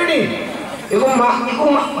বড়ি বেড়ি এরকম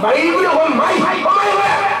বাড়ির করে মাই কমাই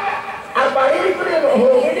আর বাড়ির করে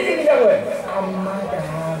কি যাবে আম্মা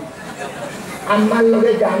জান আম্মার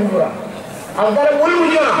লগে জান পুরা আপনারা ভুল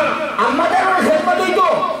বুঝিও না আম্মা জান খেদমত হইতো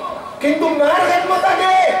কিন্তু মার খেদমত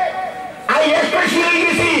আগে আই স্পেশাল হয়ে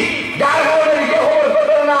গেছি যার কারণে দিতে খবর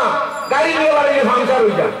করবে না গাড়ি নিয়ে বাড়িতে ফাংশন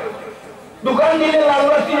হয়ে যায় দোকান দিলে লাল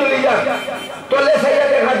বাতি চলে যায় তলে সাইডে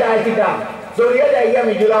দেখা যায় কিটা দৌড়িয়া যাইয়া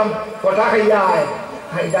মিজোরাম ফটা খাইয়া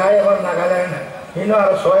যায় এবার নাগাল্যান্ড হিনো আর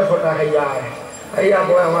 6 ফটা খাইয়া খাইয়া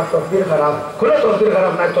বয় আমার তকদির খারাপ কোনো তকদির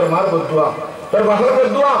খারাপ নাই তোর মার বদুয়া তোর বাপের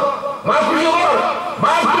বদুয়া মা খুশি কর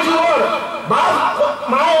বাপ খুশি কর বাপ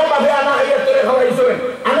মায়ের বাপে আনা খাইয়া তোরে খাওয়াইছেন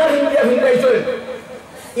আনা হিন্দিয়া ভিন্দাইছেন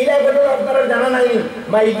ইলা কথা আপনারা জানা নাই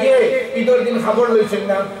মাইকে ঈদের দিন খবর লইছেন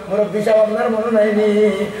না মুরব্বি সাহেব আপনার মনে নাইনি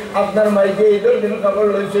আপনার মাইকে ঈদের দিন খবর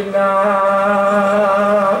লইছেন না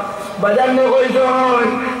বাজার নিয়ে কইছেন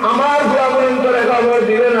আমার বুড়া পর্যন্ত খবর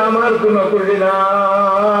দিলেন আমার কোনো কুড়ি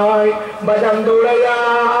নাই বাজান দৌড়াইয়া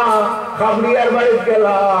খাবড়িয়ার বাড়ি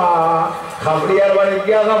গেলা খাবড়িয়ার বাড়ি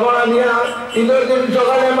গিয়া খবর আনিয়া ঈদের দিন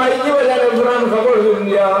সকালে মাইকি বাজারে পুরান খবর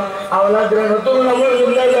শুনিয়া আওলাদ নতুন খবর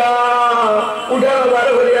শুনিয়া উঠানো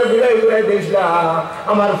বারো করিয়া ঘুরাই ঘুরাই দিয়েছিলা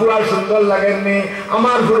আমার পুরা সুন্দর লাগেননি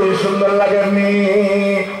আমার পুরো সুন্দর লাগেননি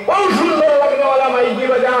ও সুন্দর লাগনে ওলা মাইকি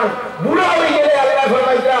বাজান বুড়া হয়ে গেলে আল্লাহ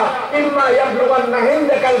ফরমাইতা ইম্মা ইয়াবলুগান্না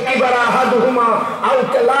ইনদাকাল কিবারা আহাদুহুমা আও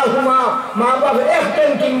কিলাহুমা মা বাপ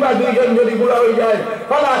একজন কিংবা দুইজন যদি বুড়া হয়ে যায়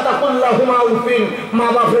ফালা তাকুল্লাহুমা উফিন মা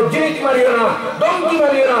বাপের জিনিস মারিও না দমকি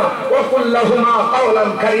মারিও না ও কুল্লাহুমা কাওলান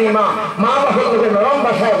কারীমা মা বাপের নরম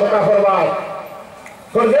ভাষায় কথা বলবাই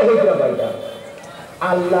করবে হইতে পারতা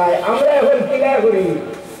আল্লাহ আমরা এখন কিনা করি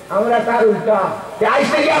আমরা তার উল্টা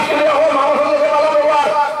আইসে কি আপনি হো মা বাবার লগে ভালো ব্যবহার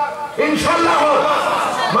ইনশাআল্লাহ হো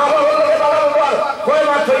মা বাবার লগে ভালো ব্যবহার কয়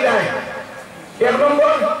মাস হই যায় এক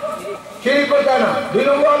নম্বর শিরিক করতে না দুই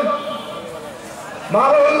নম্বর মা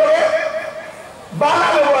বাবার লগে ভালো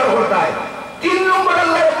ব্যবহার করতে হয় তিন নম্বর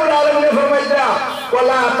আল্লাহ রাব্বুল আলামিন ফরমাইতা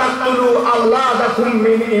ওয়ালা তাকতুলু আওলাদাকুম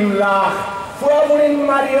মিন ইমলাক ফুয়ামুনিন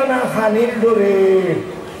মারিও না খানির ডরে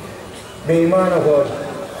বেঈমান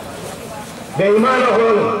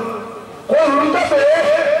হল কোন রুটা পে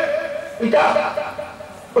এটা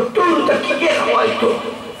তুলটা কি কে খাওয়াইতো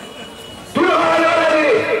তুই খাওয়ানো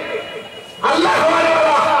রে আল্লাহ খাওয়ানো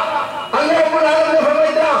আল্লাহ রাব্বুল আলামিন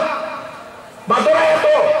ফরমাইতা বাদরা এত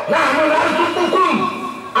নাহনু নারযুকুকুম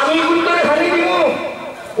আমি গুন্তরে খালি দিমু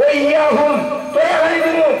ওই ইয়াহুম তোরে খালি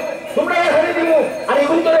দিমু তোমরা খালি দিমু আমি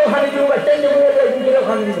গুন্তরে খালি দিমু বাচ্চা দিমু গুন্তরে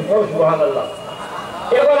খালি দিমু সুবহানাল্লাহ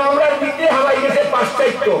এখন আমরা দিতে হাওয়াই গেছে 5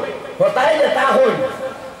 চাইত হতায় যে তা হই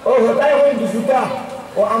ও হতায় হই দুটা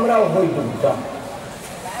ও আমরাও হই দুটা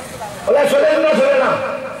ওলা চলে না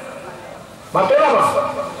বাতো না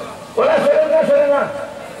ওলা চলে না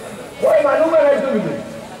ওই মানুষ বানাই তুমি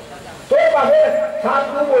তো পাবে সাত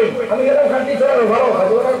বই আমি গেলাম শান্তি চলে ভালো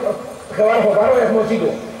খাবার হবারও এক মসজিদ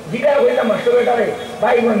জিগা হইলাম মাস্টার বেটারে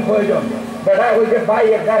ভাই বোন কয়জন বেটা হইতে ভাই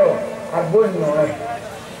 11 আর বোন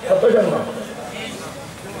 9 কতজন না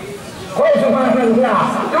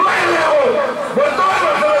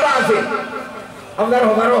আপনার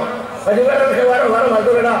হবারও খাবার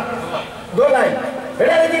ভালো বেটা দোলাই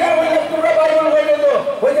এটা জিজ্ঞাসা করলে তোমরা ভাই বোন হয়ে যেত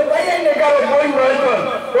ওই যে ভাই আইনে কারো বই নয়জন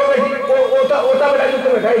ওটা বেটাই দিতে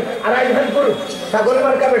বেটাই আর আইন করু ছাগল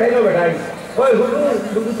মার্কা বেটাই না বেটাই ওই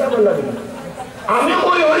হুকুতা বললা দিন আমি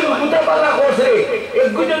ওই হুকুতা পাল্লা করছে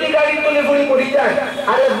একটু যদি গাড়ি তুলে পড়ি পড়ি যায়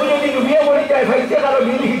আর একটু যদি ডুবিয়ে পড়ি যায় ভাইতে কারো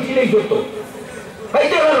বিল হিচিলেই যত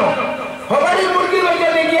ভাইতে কেন হবারের মুরগি লইয়া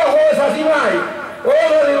দেখিয়া ও শাশি ভাই ও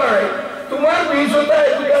বলি ভাই তোমার 20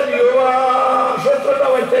 টাকা দিও 17টা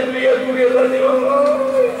বাচ্চা নিয়ে ঘুরে দিও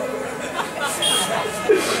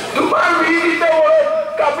তোমার বিড়িতে বড়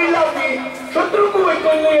কাপিলা কি শত্রুকু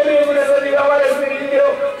বইতে নিয়ে ঘুরে দিও আমার বিড়ি দিও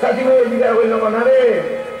শাশি ভাই দিগা কইলো না রে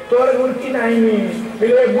তোর মুরগি নাইনি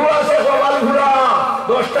বলে বুড়া সে কপাল ঘুরা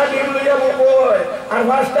 10টা ডিম লইয়া বই আর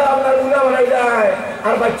 5টা আপনার উলা বানাই যায়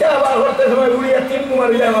আর বাচ্চা আবার করতে সময় উড়িয়া 3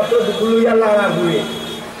 মারি যায় মাত্র লইয়া লাগা ঘুরে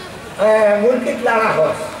মুরগি লাগা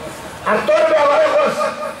হস আর তোর ব্যবহারে বস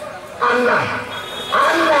আর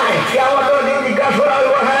নাই কিয়ামতের দিন জিজ্ঞাসা করা হবে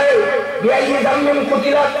ভাই বিআইয়ে দামিন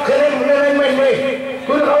কুতিলা খেলে মনে নাই মাইনে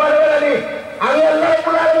কোন খাবার বেলানি আমি আল্লাহ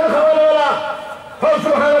রাব্বুল আলামিন খাবার বেলা হো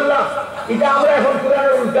সুবহানাল্লাহ এটা আমরা এখন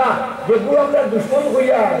কোরআনের উল্টা যে পুরো আমরা দুশমন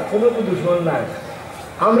কইয়া কোনো তো দুশমন নাই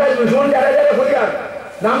আমরা দুশমন যারা যারা কইয়া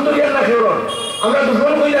নাম তো জান না কেউ আমরা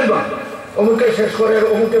দুশমন কই জানবা অমুকে শেষ করে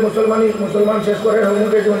অমুকে মুসলমান শেষ করে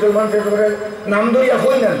অমুকে মুসলমান শেষ করে নাম দইয়া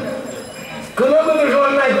কই না কোনো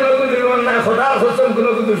দুশমন নাই খোদার কসম কোনো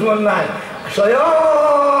দুশমন নাই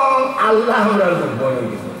স্বয়ং আল্লাহ আমরা দুর্বল হয়ে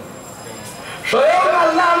গেছি স্বয়ং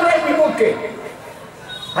আল্লাহ আমরা বিপক্ষে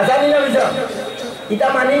হাসানি না বিষয় এটা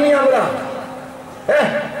মানিনি আমরা হ্যাঁ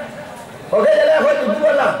ওকে জেলা এখন দুধ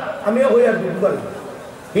বললাম আমিও হই আর দুধ বললাম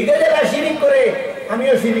ঠিকে জেলায় শিরিক করে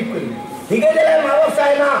আমিও শিরিক করি ঠিকে জেলায় মা বাপ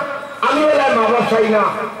চাই না আমি বেলায় মা বাপ চাই না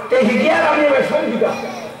তে হিজিয়ার আমি সঙ্গীতা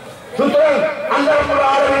সুতরাং আল্লাহ রাব্বুল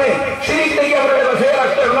আলামিন শিরিক থেকে আমরা বসে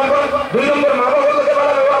রাখতে 1 নম্বর 2 নম্বর মা বাবাকে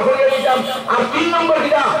ভালো ব্যবহার করে দিতাম আর 3 নম্বর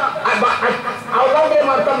কিটা আওলাদে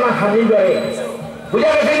মারতাম না হানি ধরে বুঝা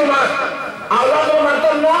গেছে না আওলাদে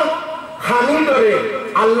মারতাম না হানি ধরে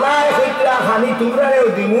আল্লাহ কইরা হানি তোমরাও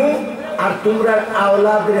দিমু আর তোমরা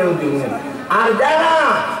আওলাদরেও দিমু আর যারা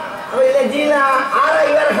কইলে জিনা আর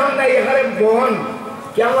এবার সামনে এখানে বোন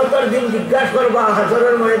কিয়ামতের দিন জিজ্ঞাসা করবা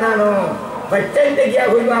হাসরের ময়দানে বাচ্চাই দেখিয়া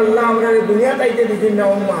কইবা আল্লাহ আমরা দুনিয়া তাইতে দিছেন না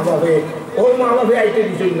ও মা বাপে আইতে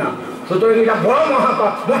দিছেন না সুতরাং এটা বড়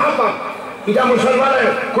মহাপাপ এটা মুসলমানের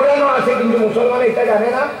কোরআনও আছে কিন্তু মুসলমান এটা জানে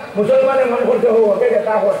না মুসলমানের মন করতে হোক ওকে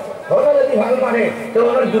দেখা হয় ওরা যদি ভালো মানে তো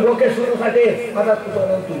ওনার যুবকের শুরু কাটে মাথা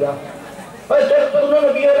তুলা ওই তোর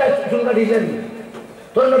নবীরা চুল কাটিলেন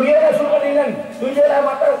তোর নবীরা চুল কাটিলেন তুই যে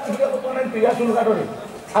মাথা তুলা চুল কাটরে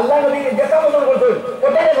আল্লাহ নবী যেটা বদল করতো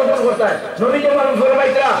ওটাই বদল করতে হয় নবী যেমন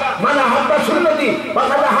ফরমাইতরা মানা হাব্বা সুন্নতি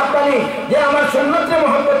বাকালা হাব্বানি যে আমার সুন্নতকে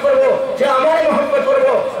মহব্বত করবো সে আমারই মহব্বত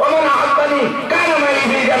করবো ওমান হাব্বানি কানা মাই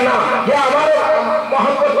ফিল জান্নাহ যে আমারও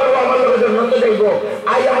মহব্বত করবো আমার লোকের জান্নাতে যাইবো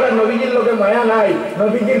আই আমরা নবীজির লোকে মায়া নাই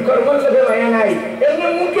নবীজির কর্মের লোকে মায়া নাই এমনি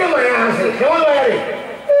মুখে মায়া আছে কেমন মায়া রে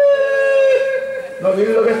নবীর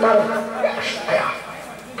লোকে তার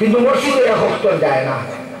কিন্তু মসজিদে ভক্ত যায় না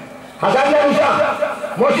হাসান জানিসা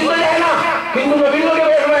মসজিদে যায় না কিন্তু নবীর লোকে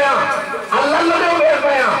বের মায়া আল্লাহর লোকেও বের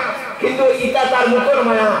মায়া কিন্তু ইটা তার মুখের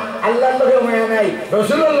মায়া আল্লাহর লোকেও মায়া নাই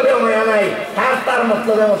রসুলের লোকেও মায়া নাই তার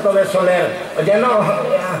মতলবে চলে যেন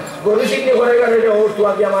গরু সিদ্ধি করে গেলে যে ও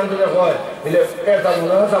তুয়াকে মানুষকে কয় বলে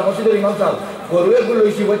মসজিদের ইমাম সাহেব গরু এগুলো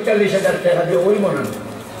 40,000 টাকা দিয়ে ওই মনে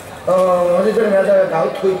মসজিদের মেয়েদের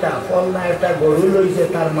গাউত কইতা ফল না একটা গরু লইছে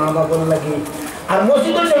তার মা বাবার লাগি আর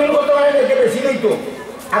মসজিদের জমিন কত মানে দেখে বেশি লইতো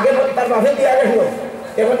আগে তার বাপে দিয়া গেছিল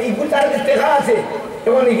এখন ইগু তার দেখা আছে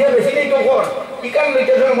এখন ইগে বেশি নেই তো কর ইকান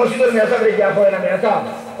লইতে মসজিদের মেয়াসা রেখে হয় না মেয়াসা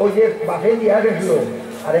ওই যে বাপে দিয়া গেছিল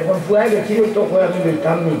আর এখন পুয়াই বেশি নেই তো কয় আমি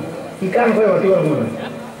লইতাম নি ইকান কয় হটিবার মনে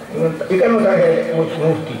ইকানও থাকে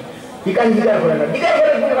মুফতি ইকান জিকার করে না জিকার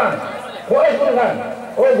করে কোন গান কয় কোন গান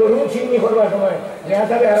ওই গরু চিনি করবার সময়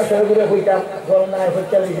মেয়াসাবে আরো সরে করে হইতাম বল না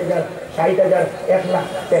 40,000 60,000 1 লাখ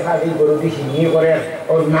টাকা এই গরু দিছি নিয়ে করে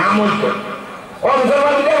ওর নাম হইতো ও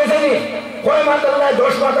মুসলমান বুঝে গেছেনি কয় মাতাল্লাহ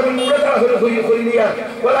 10 মাতা আমি মুড়ে তারা করে দিয়া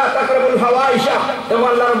ওয়ালা তাকরাবুল ফাওয়াইশা তোমার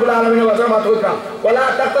আল্লাহ রাব্বুল আলামিনের কথা মাত কইরা ওয়ালা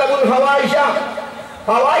তাকরাবুল ফাওয়াইশা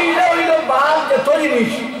ফাওয়াইশা হইলো বাদ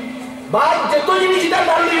যত জিনিস এটা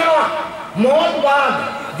দান দিও না মদ বাদ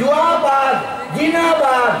জুয়া বাদ জিনা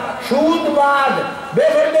বাদ সুদ বাদ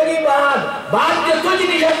বেফরমানি বাদ যত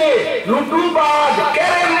জিনিস আছে লুটু বাদ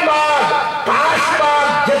ক্যারেম বাদ তাস বাদ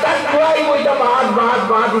যেটা জুয়াই ওইটা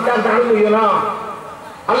বাদ এটা দান দিও না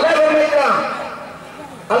আল্লাহ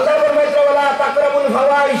ফরমাইতা ওয়ালা তাকরাবুল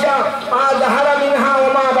ফাওয়াইশা মা যাহারা মিনহা ওয়া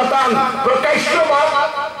মা বাতান প্রকাশ্য বাদ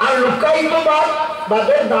আর লুকায়িত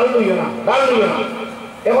বাদের দান দিও না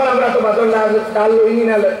এখন আমরা তো বাদর ডাল লইনি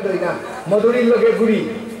না লই না মধুরীর লোকে ঘুরি,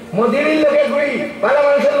 মদিনীর লোকে ঘুরি, ভালো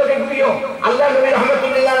মানুষের লোকে ঘুরিও। আল্লাহ নবী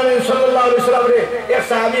রহমতুল্লাহ সাল্লাল্লাহু আলাইহি ওয়াসাল্লাম এক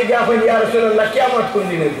সাহাবী গিয়া কইল, ইয়া রাসূলুল্লাহ কিয়ামত কোন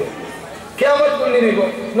দিন হইব, কিয়ামত কোন দিন হইব?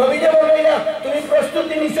 নবী যে বললেন না তুমি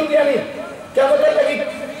প্রস্তুতি নিছো কি আমি কিয়ামতের লাগি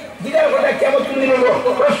দিদার কথা, কিয়ামত কোন দিন হইব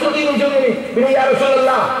প্রস্তুতি নিছো কি? বলে ইয়া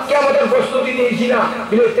রাসূলুল্লাহ কিয়ামতের প্রস্তুতি নিয়েছি না।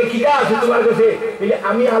 বলে তে কিটা আছে তোমার কাছে? বলে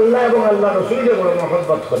আমি আল্লাহ এবং আল্লাহ রাসূলের বড়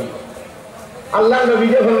মহব্বত করি। আল্লাহ নবী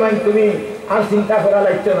যে ফরমান তুমি আর চিন্তা করা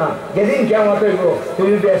লাগছে না, যেদিন কিয়ামত হইব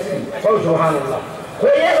তুমি বেশি কও সুবহানাল্লাহ।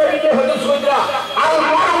 কইয়া নবী যে হযরত সুদরা আল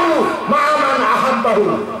মারু মা মান আহাব্বাহু,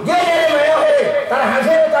 যে যারে মায়া করে তার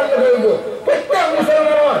হাসরে তার লগে হইব। প্রত্যেক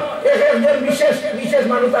মুসলমানের একজন বিশেষ বিশেষ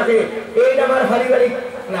মানুষ থাকে, এই আমার পারিবারিক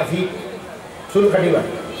নাফি চুল কাটিবা,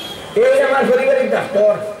 এই আমার পারিবারিক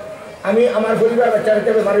ডাক্তার, আমি আমার পরিবার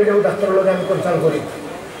বাচ্চাকে মারি দেবো ডাক্তারের লগে আমি কনসাল্ট করি,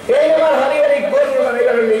 এই আমার পারিবারিক গর্ব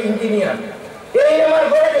বানাইবার ইঞ্জিনিয়ার, এই আমার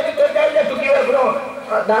ঘরে যদি তোর চাইলে টুকিবার কোনো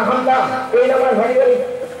দা হামলা, এই আমার পারিবারিক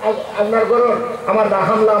আপনার ঘরের আমার দা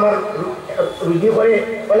হামলা আমার রুজি করে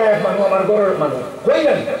বলে এক মানুষ আমার ঘরের মানুষ হয়ে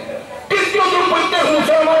গেল। প্রত্যেক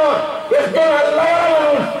মুসলমান একজন আল্লাহ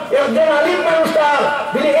মানুষ, একজন আলিম মানুষ, তার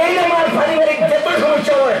দিলে এই আমার পারিবারিক যত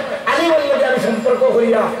সমস্যা হয় আলিমের লোক আমি সম্পর্ক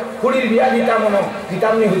করিয়া কুড়ির বিয়া দিতাম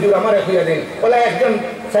দিতাম নি হুজুর আমার হইয়া দেন বলে একজন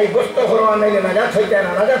সেই গোস্ত হরওয়া নাইলে নাজাত হইতে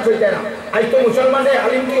না, নাজাত হইতে না। আজ তো মুসলমানের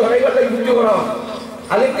আলিম তুই হরাইবার লাগে বুদ্ধি করা,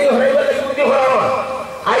 আলিম তুই হরাইবার লাগে বুদ্ধি করা।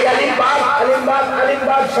 আই আলিমবাদ আলিমবাদ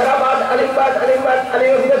আলিমবাদ সারাবাদ আলিমবাদ আলিমবাদ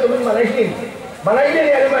আলিম দিলে তুমি বানাইছিলি বানাইলে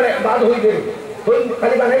আলিম মানে বাদ হইবে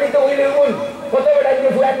খালি বানাইলে তো হইলে কোন কত বেটা যদি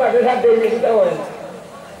ফুয়াক পাশে সাথ দিয়ে দিতে হয়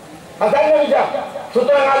আসান না বুঝা।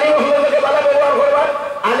 সুতরাং আলিম হলেকে ভালো ব্যবহার করবার,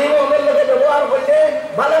 আলিম হলেকে ব্যবহার করলে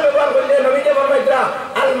ভালো ব্যবহার করলে নবীকে ফরমাইতা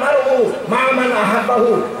আল মারউ মা মান আহাব্বাহু,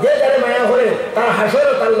 যে যারে মায়া করে তার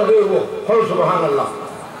হাসরে তার লগে হইব। কল সুবহানাল্লাহ।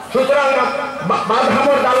 সুতরাং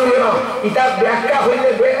বাদহামর দাম নিল এটা ব্যাখ্যা হইলে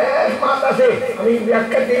বেশ মাত আছে, আমি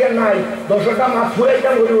ব্যাখ্যা দিয়ে নাই 10টা মাত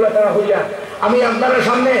ফুরাইতাম বলি ওরা তারা হইয়া। আমি আপনার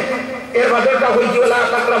সামনে এর বাজারটা হইছি ওলা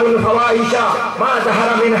তাকরাবুল ফাওয়াহিশা মা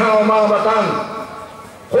যাহারা মিনহা ওয়া মা বাতান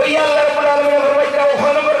হইয়া আল্লাহ রাব্বুল আলামিন ফরমাইতা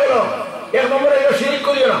ওখানে নম্বর গেল। এক নম্বরে এটা শিরক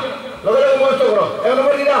করিও না, লগে লগে মুখস্থ করো। এক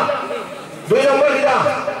নম্বর কিনা, 2 নম্বর কিনা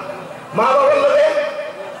মা বাবার লগে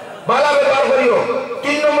ভালো ব্যবহার করিও।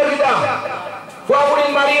 3 নম্বর কিনা ফুয়াপুরি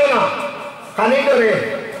মারিও না, খানি ধরে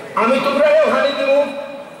আমি তোমরাও খানি দিব,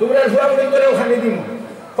 তোমরা ফুয়াপুরি ধরেও খানি দিব।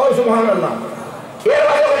 কও সুবহানাল্লাহ। এর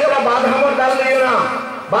বাদে বলেরা বাদ হামর ডাল লইও না,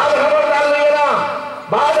 বাদ হামর ডাল লইও না,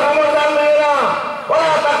 বাদ হামর ডাল লইও না।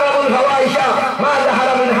 ওয়া তাকরাবুল ফাওয়াহিশা মা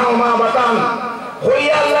যাহারা মিনহা ওয়া মা বাতান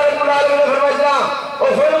হইয়া আল্লাহ রাব্বুল আলামিন ফরমাইতা ও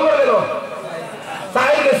কয় নম্বর গেল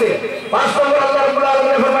 4 গেছে। 5 নম্বর আল্লাহ রাব্বুল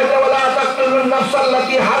আলামিন ফরমাইতা ওয়ালা তাকতুলুন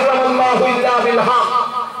নাফসাল্লাতী হারামাল্লাহু ইল্লা বিল হক,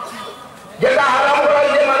 যেটা হারাম করা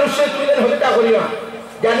যে মানুষকে তুলে হত্যা করি না।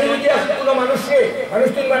 জানি বুঝি কোনো মানুষকে মানুষ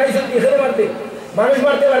তুই বানাইছেন কিসের মারতে, মানুষ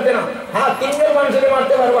মারতে পারতে না। হ্যাঁ 3 জন মানুষের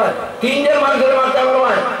মারতে পারবা, 3 জন মানুষের মারতে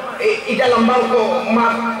পারবা, এটা লম্বা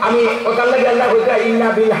আমি ওটার লাগে আল্লাহ কইতা ইল্লা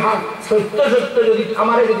বিল হক, সত্য সত্য যদি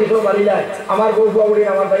আমারে যদি কেউ মারি যায়, আমার বউ বাবুড়ি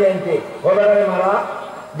আমার ভাই আনতে ঘটনারে মারা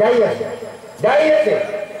যাই আছে, যাই আছে,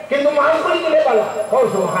 কিন্তু মাফ করে দিলে পালা। কও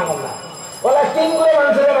সুবহানাল্লাহ। ওলা 3 করে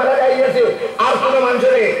মানুষের মারা যাই আছে, আর কোনো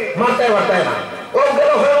মানুষের মারতে পারতায় না। ও গেল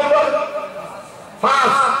 6 নম্বর।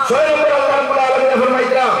 5 6 নম্বর আল্লাহ রাব্বুল আলামিন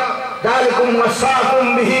ফরমাইতা যালিকুম ওয়াসাকুম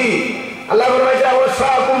বিহি, আল্লাহ ফরমাইতা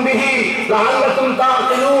ওয়াসাকুম বিহি লাআল্লাকুম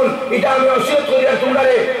তাকিলুন, এটা আমি ওসিয়ত করি আর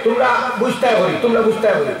তোমরা বুঝতে পারি, তোমরা বুঝতে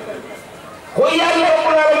পারি। কই আল্লাহ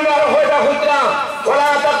রাব্বুল আলামিন আর হয়টা হইতা ওয়ালা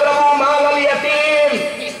তাকরাবু মালাল ইয়াতীম,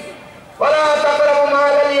 ওয়ালা তাকরাবু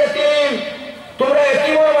মালাল ইয়াতীম, তোমরা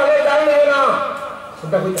এতিমের মালের দান দিও না।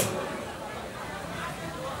 শুনতা কইতা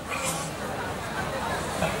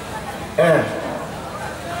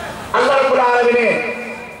আল্লাহ রাব্বুল আলামিন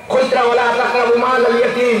কইতা ওয়ালা তাকরাবু মালাল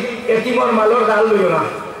ইয়াতীম, এতিমের মালের দান দিও না,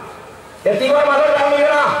 এতিমের মালের দান দিও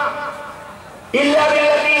না। ইল্লা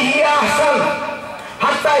বিল্লাতী হিয়া আহসান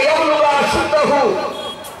হাত্তা ইয়াবলুগা আশুদ্দাহু।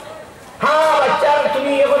 হ্যাঁ বাচ্চা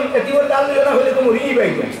তুমি এখন এতিমের দান দিও না হলে তুমি মরিই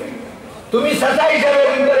পাইবে। তুমি সাজা হিসাবে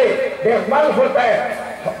ভিতরে দেখভাল করতে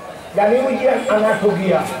জানি বুঝি আনা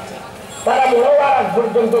ঠকিয়া তারা মনোবার আগ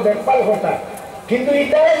পর্যন্ত দেখভাল করতে, কিন্তু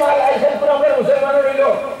এটাই মাল আইসেন পুরো আমরা মুসলমানের রইল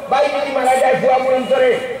বাই যদি মারা যায় ফুয়া পর্যন্তরে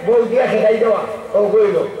বউ দিয়া খেদাই দেওয়া ও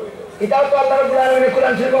কইল। এটাও তো আল্লাহ রাব্বুল আলামিন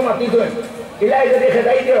কোরআন শরীফে মাতি দেন, ইলাই যদি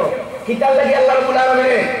খেদাই দিও কিতাব লাগি আল্লাহ রাব্বুল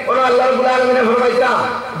আলামিন কোন আল্লাহ রাব্বুল আলামিন ফরমাইতা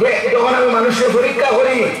যে যখন আমি মানুষের পরীক্ষা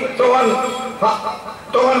করি তখন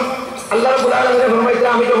আল্লাহ রাব্বুল আলামিন ফরমাইতা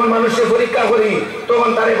আমি যখন মানুষের পরীক্ষা করি তখন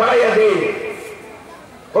তারে বাড়াইয়া দেই।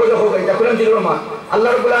 ওই দেখো এটা কোরআন শরীফের মা আল্লাহ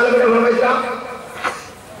রাব্বুল আলামিন ফরমাইতা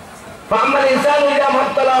ফাআম্মাল ইনসানু ইযা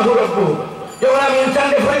মাবতালাহু রাব্বুহু, যখন আমি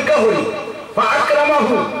ইনসানকে পরীক্ষা করি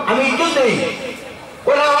ফাআকরামাহু আমি ইজ্জত দেই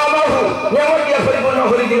ওয়া আমাহু নিয়ামত দিয়া পরিপূর্ণ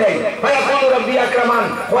করে দিলাই ফায়াকুলু রাব্বি আকরামান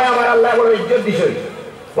ওয়া আমার আল্লাহ বড় ইজ্জত দিছই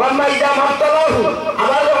ওয়া মা ইযা মাবতালাহু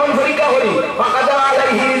আবার যখন পরীক্ষা করি ফাকাদা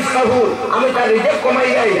আলাইহি রিজকাহু আমি তার রিজক কমাই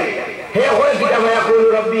যাই হে হয় কিটা ফায়াকুলু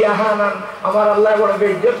রাব্বি আহানান আমার আল্লাহ বড়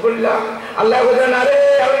ইজ্জত করিলা আল্লাহ বলেন আরে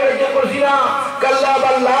আমি ইজ্জত করছি না কাল্লা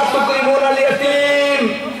বাল্লা তুকরিমুন আল ইয়াতীম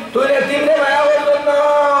তুই ইয়াতীম রে মায়া করছ না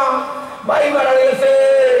ভাই মারা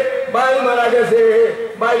গেছে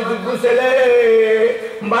ভাই দুঃখ ছেলে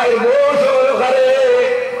ভাই বউ সহকারে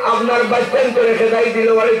আপনার বাচ্চান করে খেদাই দিল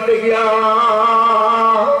বাড়িতে গিয়া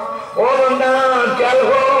ও না খেয়াল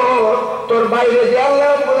কর তোর বাইরে যে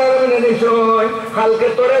আল্লাহ নিশ্চয় কালকে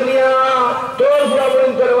তোরে নিয়া তোর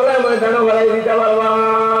পুরাপুরি করে বলে ময়দানে বলাই দিতে পারবা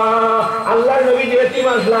আল্লাহ নবী যে এতিম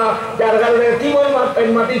আসলা যার কারণে এতিমও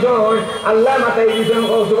মাটি হয় আল্লাহ মাথায় দিয়েছেন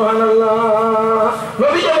সুবহানাল্লাহ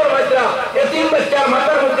নবী যেমন বাচ্চা এতিম বাচ্চার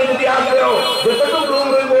মাথার মধ্যে যদি হাত দেও যতটুকু রুম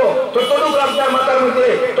রইব ততটুকু আপনার মাথার মধ্যে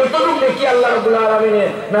ততটুকু দেখি আল্লাহ রাব্বুল আলামিনে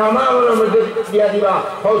নামা আমলের মধ্যে দিয়া দিবা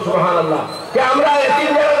সুবহানাল্লাহ যে আমরা এতিম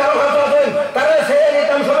যারা যারা কথা আছেন তারা সে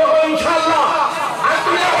নিতাম সবাই ইনশাআল্লাহ আর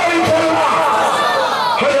তুমি ইনশাআল্লাহ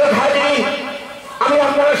হযরত হাজী আমি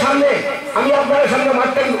আপনার সামনে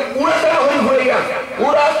মাঠটা উড়াতাড়া হয়ে গেল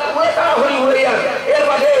উড়াতাড়া হয়ে গেল এর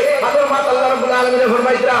বাদে হাজর মাত আল্লাহ রাব্বুল আলামিনের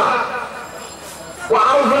ফরমাইতরা ওয়া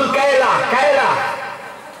আউফুল কায়লা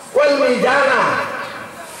ওয়াল মিজানা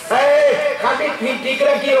এই খাটি ঠিক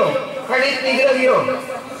রাখিও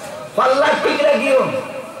পাল্লা ঠিক রাখিও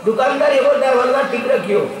दुकानदार ये बोलता है वल्ला ठीक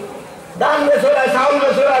रखियो दान में सोरा चावल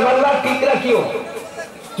में सोरा वल्ला ठीक रखियो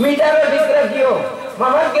मीटर में ठीक रखियो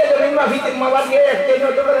मामा के जमीन में भीतर मामा के एक्टे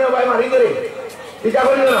में तो करे भाई मारी करे इटा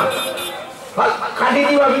बोलियो ना खाटी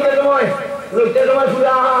दी माफी दे तुम्हें रोते तुम्हें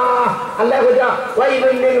सुरा अल्लाह को जा वही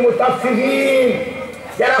बंदे मुताफिफीन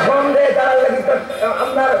जरा कौन दे तारा लगी तो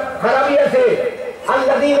अंदर खराबी है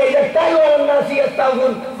الذين إذا اكتالوا على الناس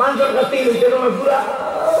يستوفون منظر قتيل इतना में पूरा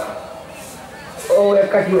ओ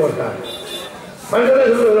इकट्ठी होता है मंजूर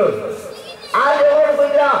सुनो आज और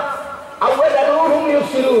बंदा अव्वल अरूहुम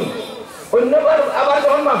युसिरून उन्ने पर আবার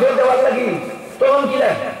যখন মাফের দেওয়ার লাগি তখন কি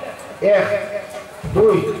লাগে এক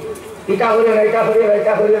দুই এটা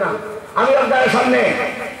করে না আমি আপনাদের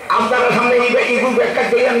সামনে এই গ্রুপ ব্যাখ্যা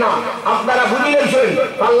করিয়েন না আপনারা বুঝিয়ে দিয়েছেন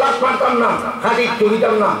আল্লাহ পারতাম না খাটি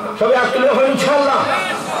চলিতাম না সবাই আসলে ইনশাআল্লাহ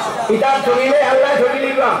এটা চলিলে আল্লাহ চলি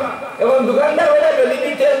দিবা এবং দোকানদার হলে বেলি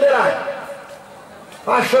তেল দেয়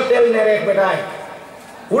 500 তেল নেয় এক বেটায়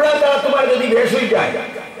উড়া দ্বারা তোমার যদি বেশ হয়ে যায়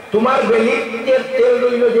তোমার বেলি তেল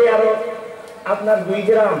রইল যে আরো আপনার 2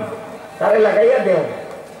 গ্রাম তারে লাগাইয়া দেও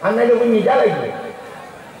আর নাইলে ওই নিজা লাগবে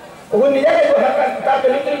তার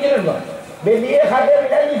বেলি তুই চিনেন না বেলিয়ে খাটে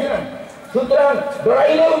মিলাই দিয়েছিলেন সুতরাং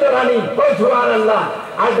ডরাইলেও ডরানি সুবহানাল্লাহ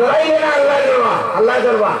আর ডরাইলে না আল্লাহ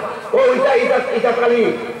করবা ও এটা খালি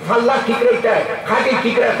আল্লাহ ঠিক রাখতে খাটি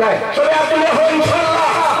ঠিক রাখতে সবাই আপনি ইনশাআল্লাহ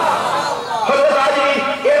হযরত আলী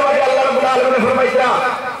এর বাদে আল্লাহ রাব্বুল আলামিন ফরমাইছেন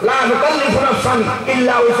লা নুকাল্লিফু নাফসান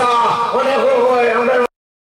ইল্লা উসা